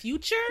see the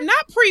future.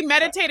 Not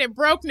premeditated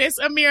brokenness,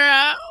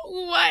 Amira.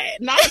 What?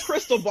 Not a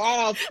crystal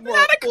ball.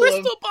 Not a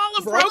crystal ball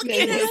of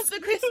brokenness.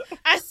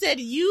 I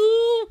said,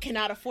 you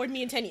cannot afford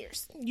me in 10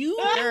 years. You,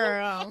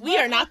 girl. We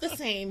are not the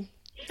same.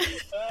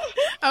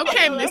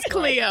 Okay, Miss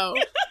Cleo.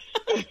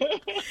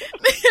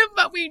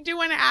 But we do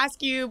want to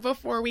ask you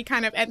before we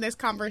kind of end this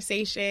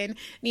conversation,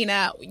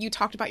 Nina, you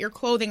talked about your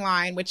clothing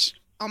line, which,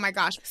 oh my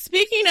gosh.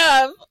 Speaking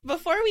of,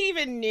 before we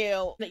even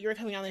knew that you were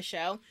coming on the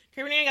show,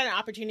 Kirby and I got an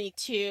opportunity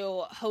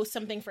to host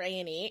something for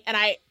A&E, and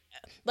I,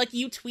 like,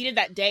 you tweeted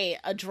that day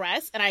a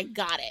dress, and I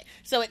got it.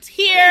 So it's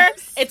here,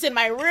 yes. It's in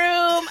my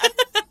room,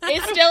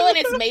 it's still in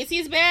its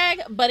Macy's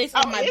bag, but it's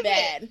on my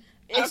bed.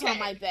 It's on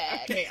my bed.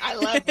 Okay, I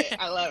love it.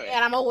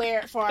 And I'm gonna wear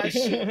it for our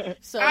shoot.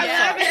 So I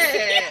love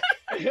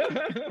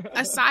it.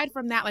 Aside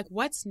from that, like,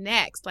 what's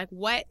next? Like,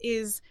 what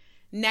is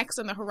next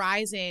on the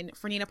horizon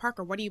for Nina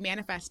Parker? What are you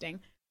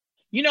manifesting?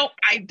 You know,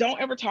 I don't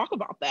ever talk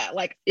about that.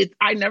 Like,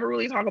 I never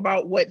really talk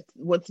about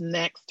what's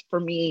next for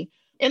me,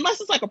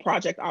 unless it's like a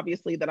project,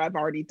 obviously, that I've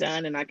already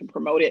done and I can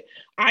promote it.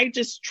 I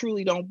just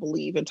truly don't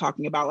believe in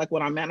talking about like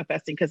what I'm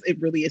manifesting, because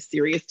it really is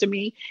serious to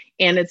me.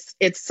 And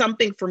it's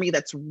something for me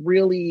that's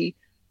really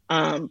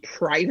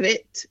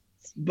private,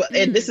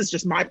 and this is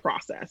just my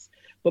process.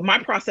 But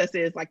my process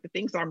is like the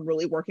things I'm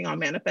really working on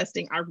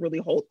manifesting, I really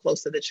hold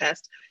close to the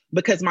chest,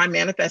 because my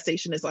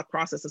manifestation is a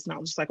process. It's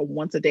not just like a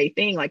once a day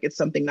thing. Like, it's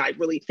something that I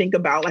really think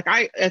about. Like,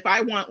 if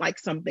I want like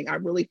something, I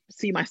really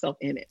see myself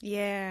in it.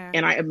 Yeah.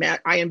 And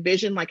I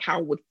envision like how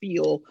it would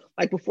feel.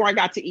 Like, before I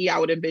got to E, I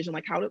would envision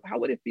like how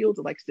would it feel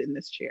to like sit in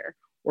this chair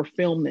or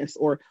film this,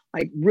 or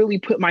like really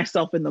put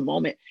myself in the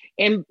moment.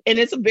 And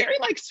it's a very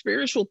like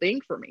spiritual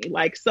thing for me.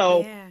 Like,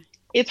 so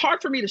it's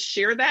hard for me to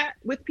share that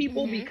with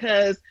people,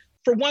 because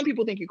for one,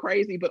 people think you're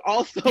crazy, but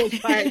also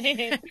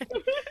like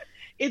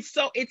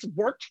it's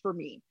worked for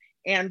me.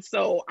 And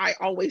so I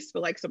always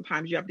feel like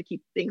sometimes you have to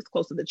keep things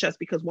close to the chest,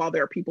 because while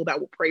there are people that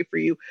will pray for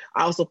you,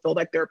 I also feel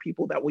like there are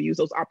people that will use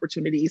those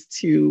opportunities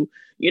to,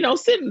 you know,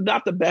 send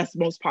not the best,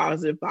 most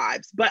positive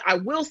vibes. But I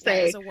will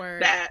say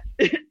that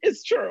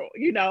it's true,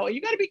 you know, you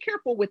got to be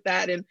careful with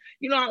that. And,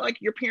 you know, like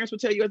your parents would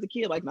tell you as a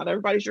kid, like, not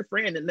everybody's your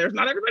friend, and there's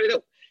not everybody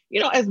that,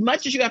 you know, as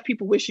much as you have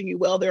people wishing you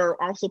well, there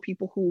are also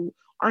people who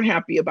aren't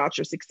happy about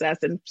your success.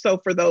 And so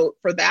for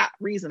that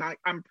reason,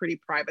 I'm pretty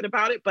private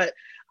about it. But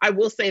I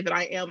will say that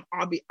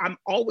I'm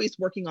always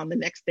working on the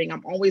next thing.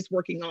 I'm always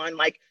working on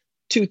like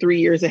 2-3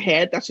 years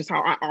ahead. That's just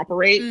how I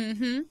operate.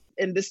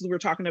 And this is, we're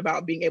talking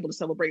about being able to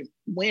celebrate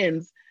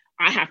wins.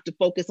 I have to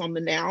focus on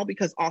the now,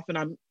 because often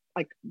I'm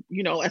like,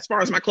 you know, as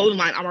far as my clothing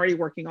line, I'm already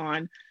working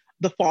on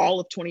the fall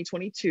of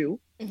 2022.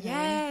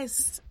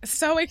 Yes.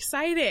 So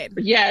excited.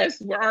 Yes,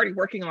 we're already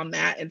working on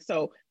that. And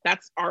so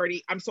that's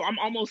already, I'm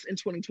almost in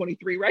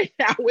 2023 right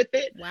now with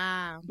it.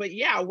 Wow. But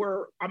yeah,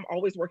 I'm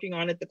always working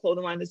on it. The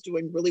clothing line is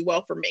doing really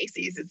well for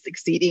Macy's. It's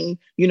exceeding,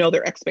 you know,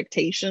 their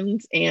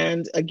expectations.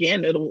 And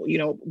again, it'll, you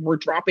know, we're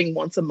dropping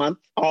once a month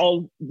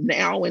all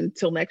now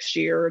until next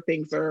year.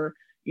 Things are,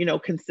 you know,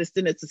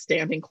 consistent. It's a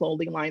standing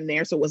clothing line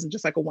there. So it wasn't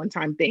just like a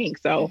one-time thing.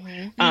 So,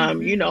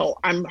 you know,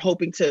 I'm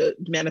hoping to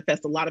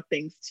manifest a lot of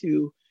things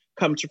to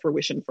come to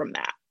fruition from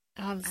that.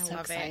 Oh, that's so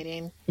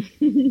exciting.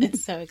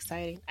 It's so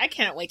exciting. I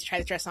cannot wait to try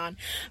the dress on.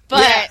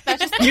 But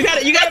that's just... you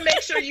gotta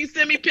make sure you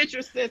send me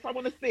pictures, sis. I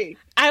want to see.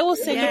 I will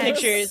send you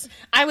pictures.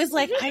 I was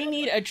like, I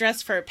need a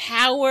dress for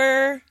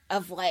power,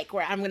 of like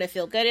where I'm going to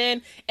feel good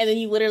in. And then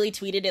you literally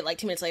tweeted it like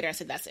 2 minutes later. I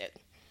said, that's it.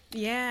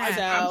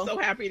 Yeah. I'm so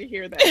happy to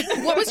hear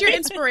that. What was your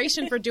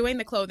inspiration for doing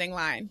the clothing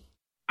line?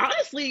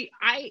 Honestly,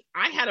 I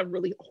had a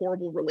really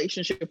horrible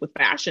relationship with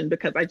fashion,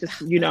 because I just,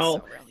 you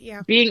know,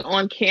 being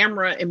on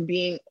camera and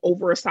being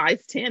over a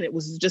size 10, it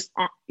was just,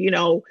 you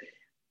know,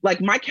 like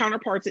my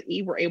counterparts at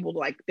E were able to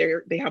like,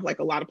 they have like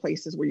a lot of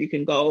places where you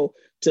can go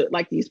to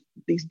like these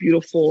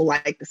beautiful,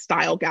 like the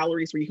style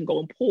galleries where you can go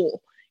and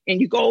pull,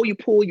 and you go, you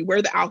pull, you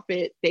wear the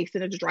outfit, they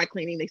send it to dry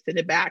cleaning, they send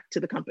it back to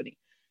the company.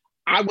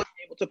 I wasn't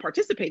able to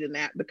participate in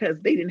that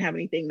because they didn't have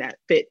anything that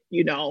fit,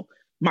 you know,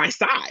 my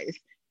size.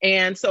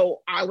 And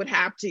so I would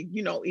have to,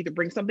 you know, either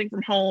bring something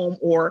from home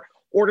or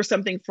order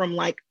something from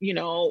like, you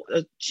know,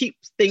 a cheap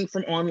thing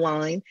from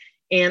online.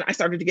 And I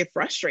started to get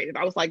frustrated.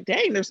 I was like,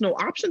 dang, there's no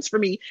options for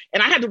me.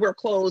 And I had to wear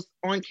clothes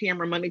on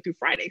camera Monday through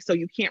Friday. So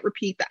you can't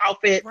repeat the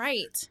outfit.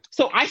 Right.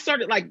 So I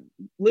started like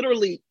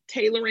literally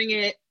tailoring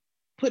it,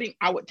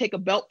 I would take a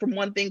belt from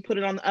one thing, put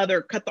it on the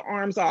other, cut the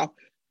arms off,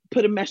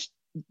 put a mesh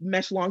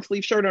long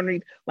sleeve shirt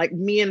underneath. Like,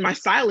 me and my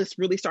stylist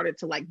really started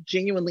to like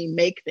genuinely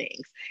make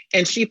things.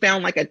 And she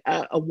found like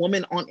a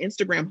woman on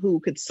Instagram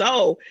who could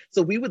sew.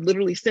 So we would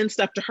literally send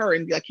stuff to her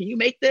and be like, can you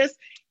make this?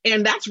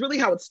 And that's really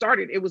how it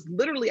started. It was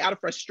literally out of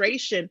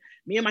frustration.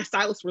 Me and my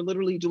stylist were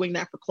literally doing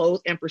that for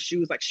clothes and for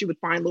shoes. Like, she would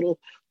find little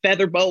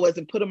feather boas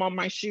and put them on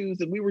my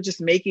shoes, and we were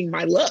just making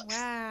my looks.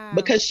 Wow.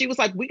 because she was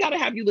like, we got to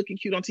have you looking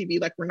cute on TV.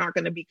 Like, we're not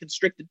going to be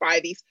constricted by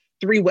these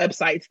 3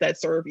 websites that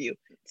serve you.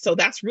 So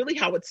that's really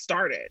how it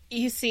started.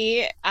 You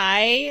see,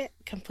 I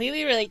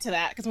completely relate to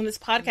that because when this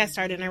podcast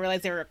started and I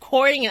realized they were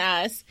recording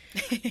us,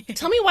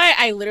 tell me why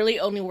I literally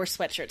only wore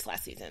sweatshirts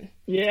last season.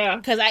 Yeah.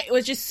 Because it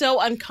was just so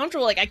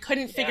uncomfortable. Like, I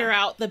couldn't figure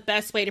out the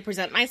best way to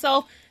present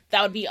myself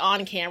that would be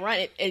on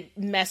camera. It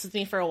messed with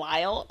me for a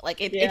while.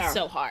 Like, it's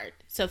so hard.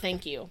 So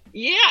thank you.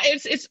 Yeah,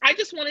 it's I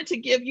just wanted to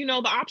give, the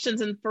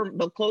options. And for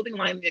the clothing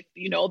line,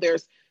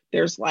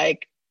 there's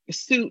like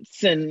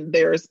suits and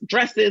there's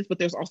dresses, but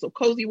there's also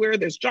cozy wear,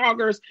 there's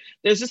joggers,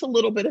 there's just a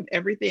little bit of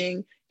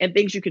everything, and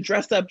things you can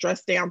dress up,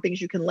 dress down,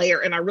 things you can layer.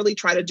 And I really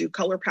try to do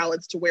color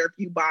palettes to where if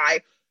you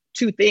buy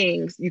 2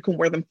 things, you can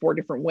wear them 4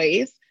 different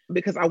ways,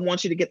 because I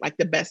want you to get like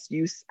the best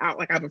use out.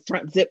 Like, I have a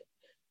front zip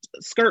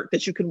skirt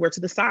that you can wear to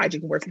the side, you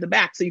can wear to the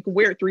back, so you can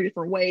wear it 3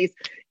 different ways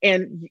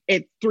and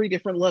it 3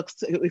 different looks.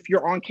 If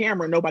you're on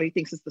camera, nobody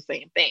thinks it's the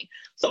same thing.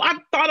 So I've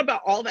thought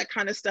about all that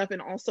kind of stuff, and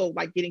also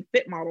like getting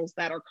fit models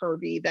that are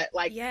curvy, that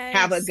like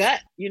have a gut,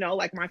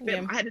 like my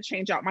fit. I had to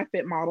change out my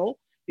fit model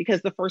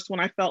because the first one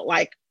I felt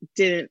like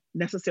didn't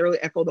necessarily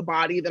echo the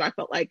body that I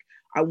felt like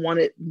I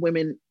wanted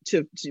women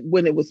to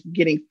when it was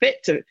getting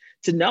fit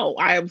to know.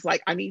 I was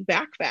like, I need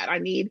back fat, I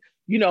need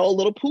a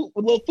little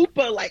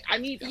fupa. Like, I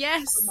need a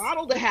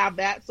model to have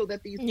that, so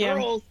that these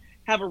girls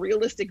have a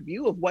realistic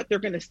view of what they're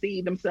going to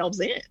see themselves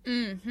in.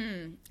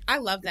 Mm-hmm. I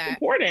love that.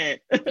 It's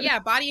important. Yeah,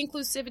 body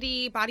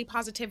inclusivity, body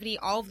positivity,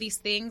 all of these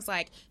things.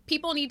 Like,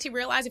 people need to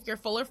realize if you're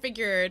fuller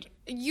figured,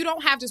 you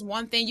don't have just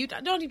one thing. You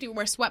don't need to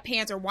wear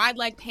sweatpants or wide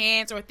leg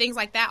pants or things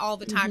like that all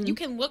the time. Mm-hmm. You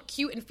can look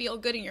cute and feel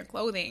good in your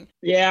clothing.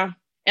 Yeah.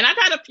 And I've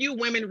had a few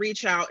women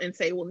reach out and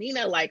say, well,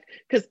 Nina, like,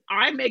 because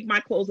I make my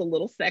clothes a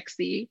little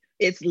sexy.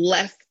 It's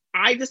less.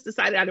 I just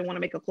decided I didn't want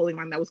to make a clothing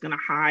line that was going to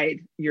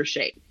hide your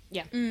shape.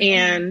 Yeah. Mm-hmm.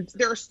 And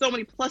there are so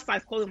many plus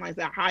size clothing lines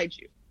that hide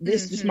you.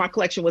 This just my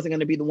collection wasn't going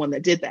to be the one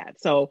that did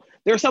that. So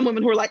there are some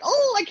women who are like,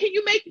 oh, like, can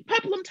you make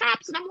peplum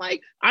tops? And I'm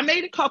like, I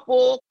made a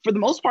couple. For the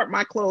most part,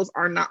 my clothes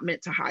are not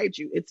meant to hide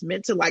you. It's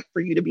meant to, like,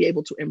 for you to be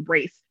able to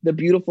embrace the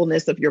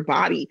beautifulness of your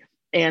body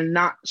and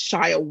not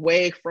shy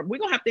away from. We're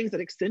going to have things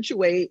that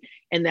accentuate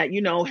and that,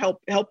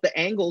 help the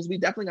angles. We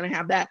definitely going to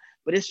have that.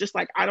 But it's just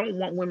like, I don't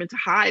want women to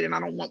hide, and I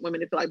don't want women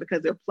to feel like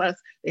because they're plus,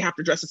 they have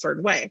to dress a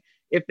certain way.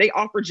 If they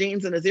offer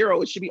jeans in a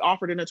 0, it should be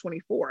offered in a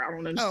 24. I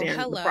don't understand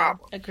the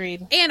problem.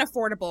 Agreed. And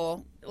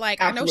affordable. Like,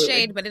 Absolutely. I know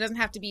shade, but it doesn't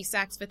have to be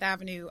Saks Fifth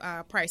Avenue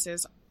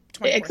prices.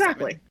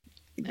 24/7.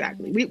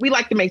 Exactly. We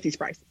like the Macy's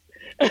prices.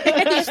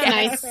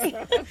 Nice.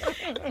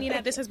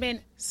 Nina, this has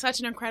been such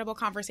an incredible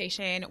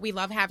conversation. We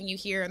love having you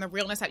here and the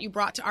realness that you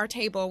brought to our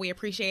table. We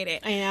appreciate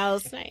it. I know,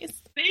 it's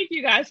nice. Thank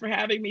you guys for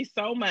having me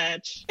so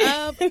much.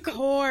 Of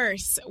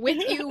course. With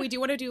you, we do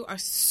want to do a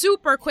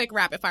super quick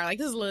rapid fire. Like,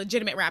 this is a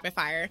legitimate rapid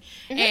fire.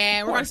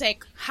 And we're going to say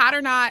hot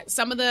or not,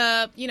 some of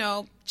the,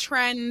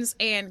 trends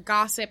and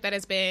gossip that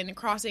has been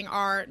crossing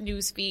our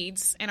news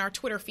feeds and our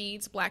Twitter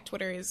feeds. Black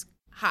Twitter is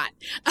hot.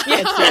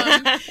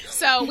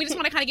 So we just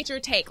want to kind of get your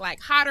take, like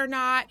hot or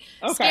not,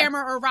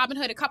 Scammer or Robin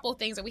Hood, a couple of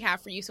things that we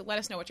have for you. So let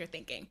us know what you're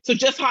thinking. So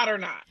just hot or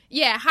not?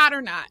 Yeah, hot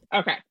or not.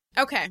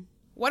 Okay.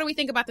 What do we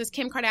think about this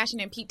Kim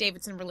Kardashian and Pete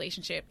Davidson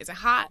relationship? Is it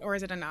hot or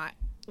is it a not?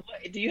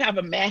 Do you have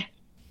a meh?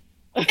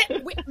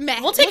 Meh.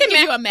 We'll take a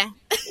meh. You a meh.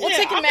 We'll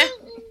take a meh.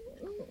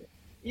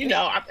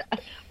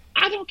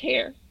 I don't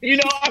care.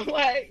 I'm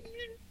like...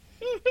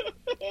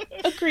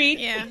 Agreed.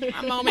 Yeah,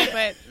 a moment,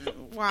 but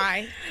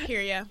why?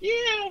 Hear ya.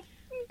 Yeah.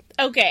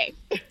 Okay.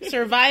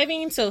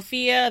 Surviving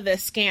Sophia the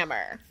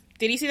Scammer.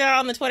 Did you see that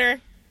on the Twitter?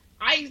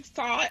 I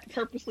saw it,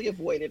 purposely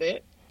avoided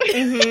it.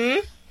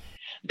 Mm-hmm.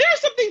 There are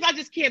some things I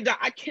just can't.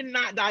 I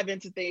cannot dive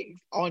into things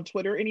on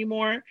Twitter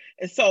anymore,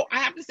 and so I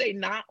have to say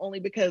not only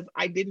because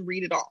I didn't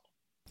read it all.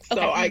 So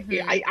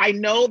I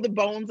know the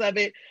bones of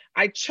it.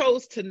 I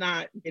chose to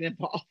not get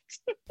involved.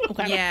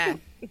 Okay. Yeah.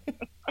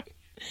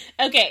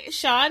 Okay.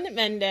 Shawn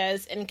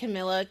Mendes and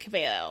Camila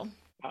Cabello.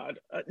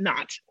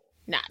 Not.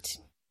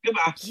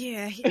 Goodbye.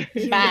 Yeah.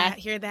 Bye.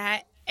 Hear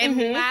that. And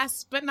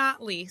last but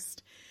not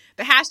least,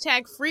 the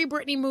hashtag Free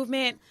Britney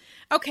movement.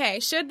 Okay,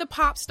 should the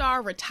pop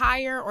star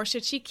retire or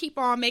should she keep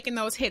on making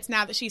those hits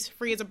now that she's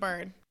free as a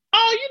bird?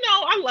 Oh,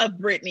 I love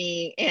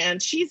Britney, and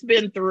she's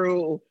been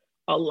through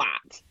a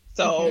lot.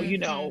 So,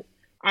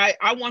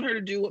 I want her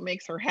to do what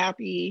makes her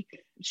happy.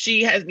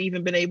 She hasn't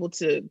even been able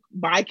to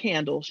buy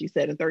candles, she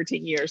said, in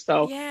 13 years.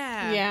 So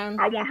yeah,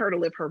 I want her to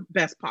live her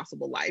best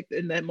possible life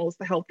in the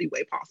most healthy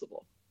way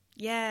possible.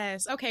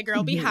 Yes. Okay,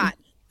 girl, be hot.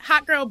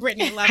 Hot girl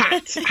Britney, love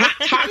it.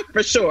 Hot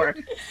for sure.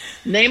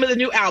 Name of the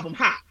new album,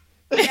 Hot.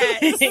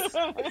 Yes.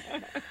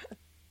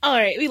 All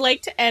right. We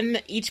like to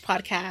end each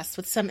podcast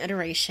with some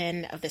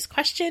iteration of this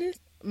question.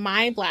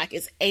 My Black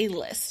is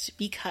A-list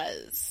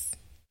because...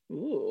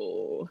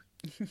 Ooh.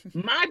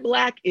 My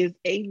Black is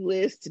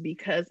A-list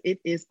because it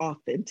is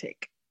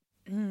authentic.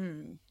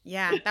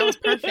 Yeah, that was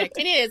perfect.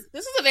 It is.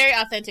 This is a very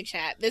authentic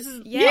chat. This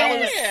is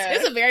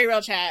Yes. a very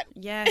real chat.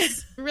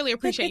 Yes. Really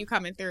appreciate you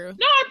coming through.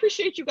 No, I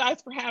appreciate you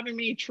guys for having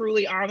me.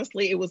 Truly,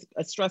 honestly, it was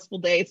a stressful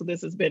day, so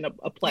this has been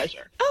a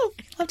pleasure. Oh,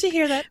 love to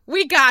hear that.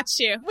 We got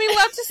you. We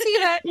love to see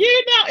that.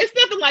 You know, it's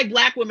nothing like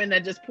Black women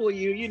that just pull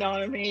you, you know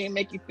what I mean,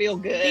 make you feel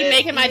good. Be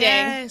making my day.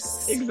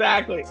 Yes.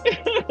 Exactly.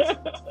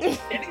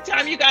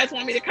 Anytime you guys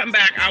want me to come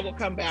back, I will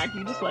come back.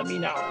 You just let me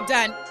know.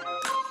 Done.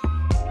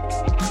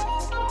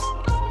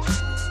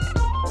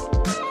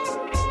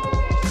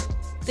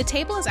 The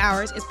Table is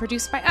Ours is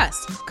produced by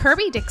us,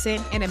 Kirby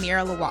Dixon and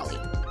Amira Lawali.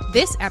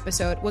 This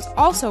episode was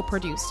also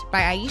produced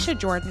by Aisha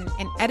Jordan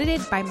and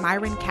edited by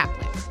Myron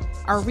Kaplan.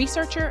 Our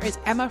researcher is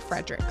Emma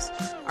Fredericks.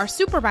 Our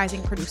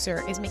supervising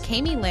producer is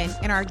McKamey Lynn,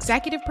 and our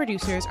executive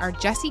producers are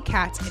Jesse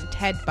Katz and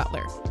Ted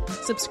Butler.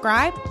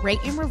 Subscribe, rate,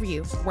 and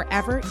review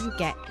wherever you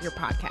get your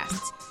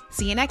podcasts.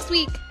 See you next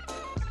week.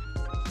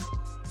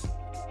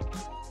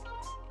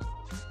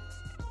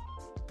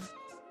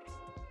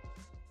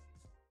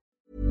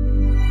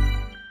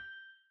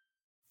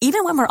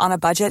 Even when we're on a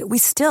budget, we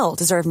still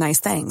deserve nice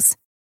things.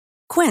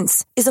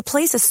 Quince is a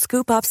place to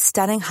scoop up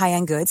stunning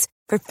high-end goods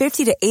for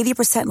 50 to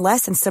 80%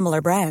 less than similar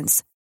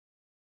brands.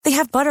 They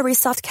have buttery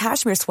soft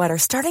cashmere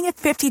sweaters starting at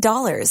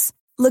 $50,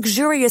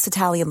 luxurious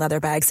Italian leather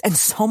bags, and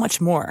so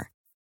much more.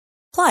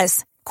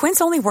 Plus,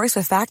 Quince only works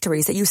with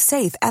factories that use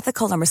safe,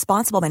 ethical, and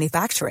responsible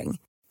manufacturing.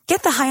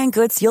 Get the high-end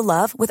goods you'll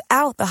love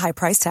without the high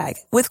price tag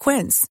with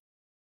Quince.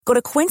 Go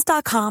to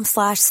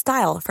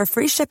quince.com/style for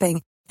free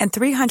shipping and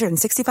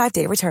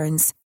 365-day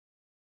returns.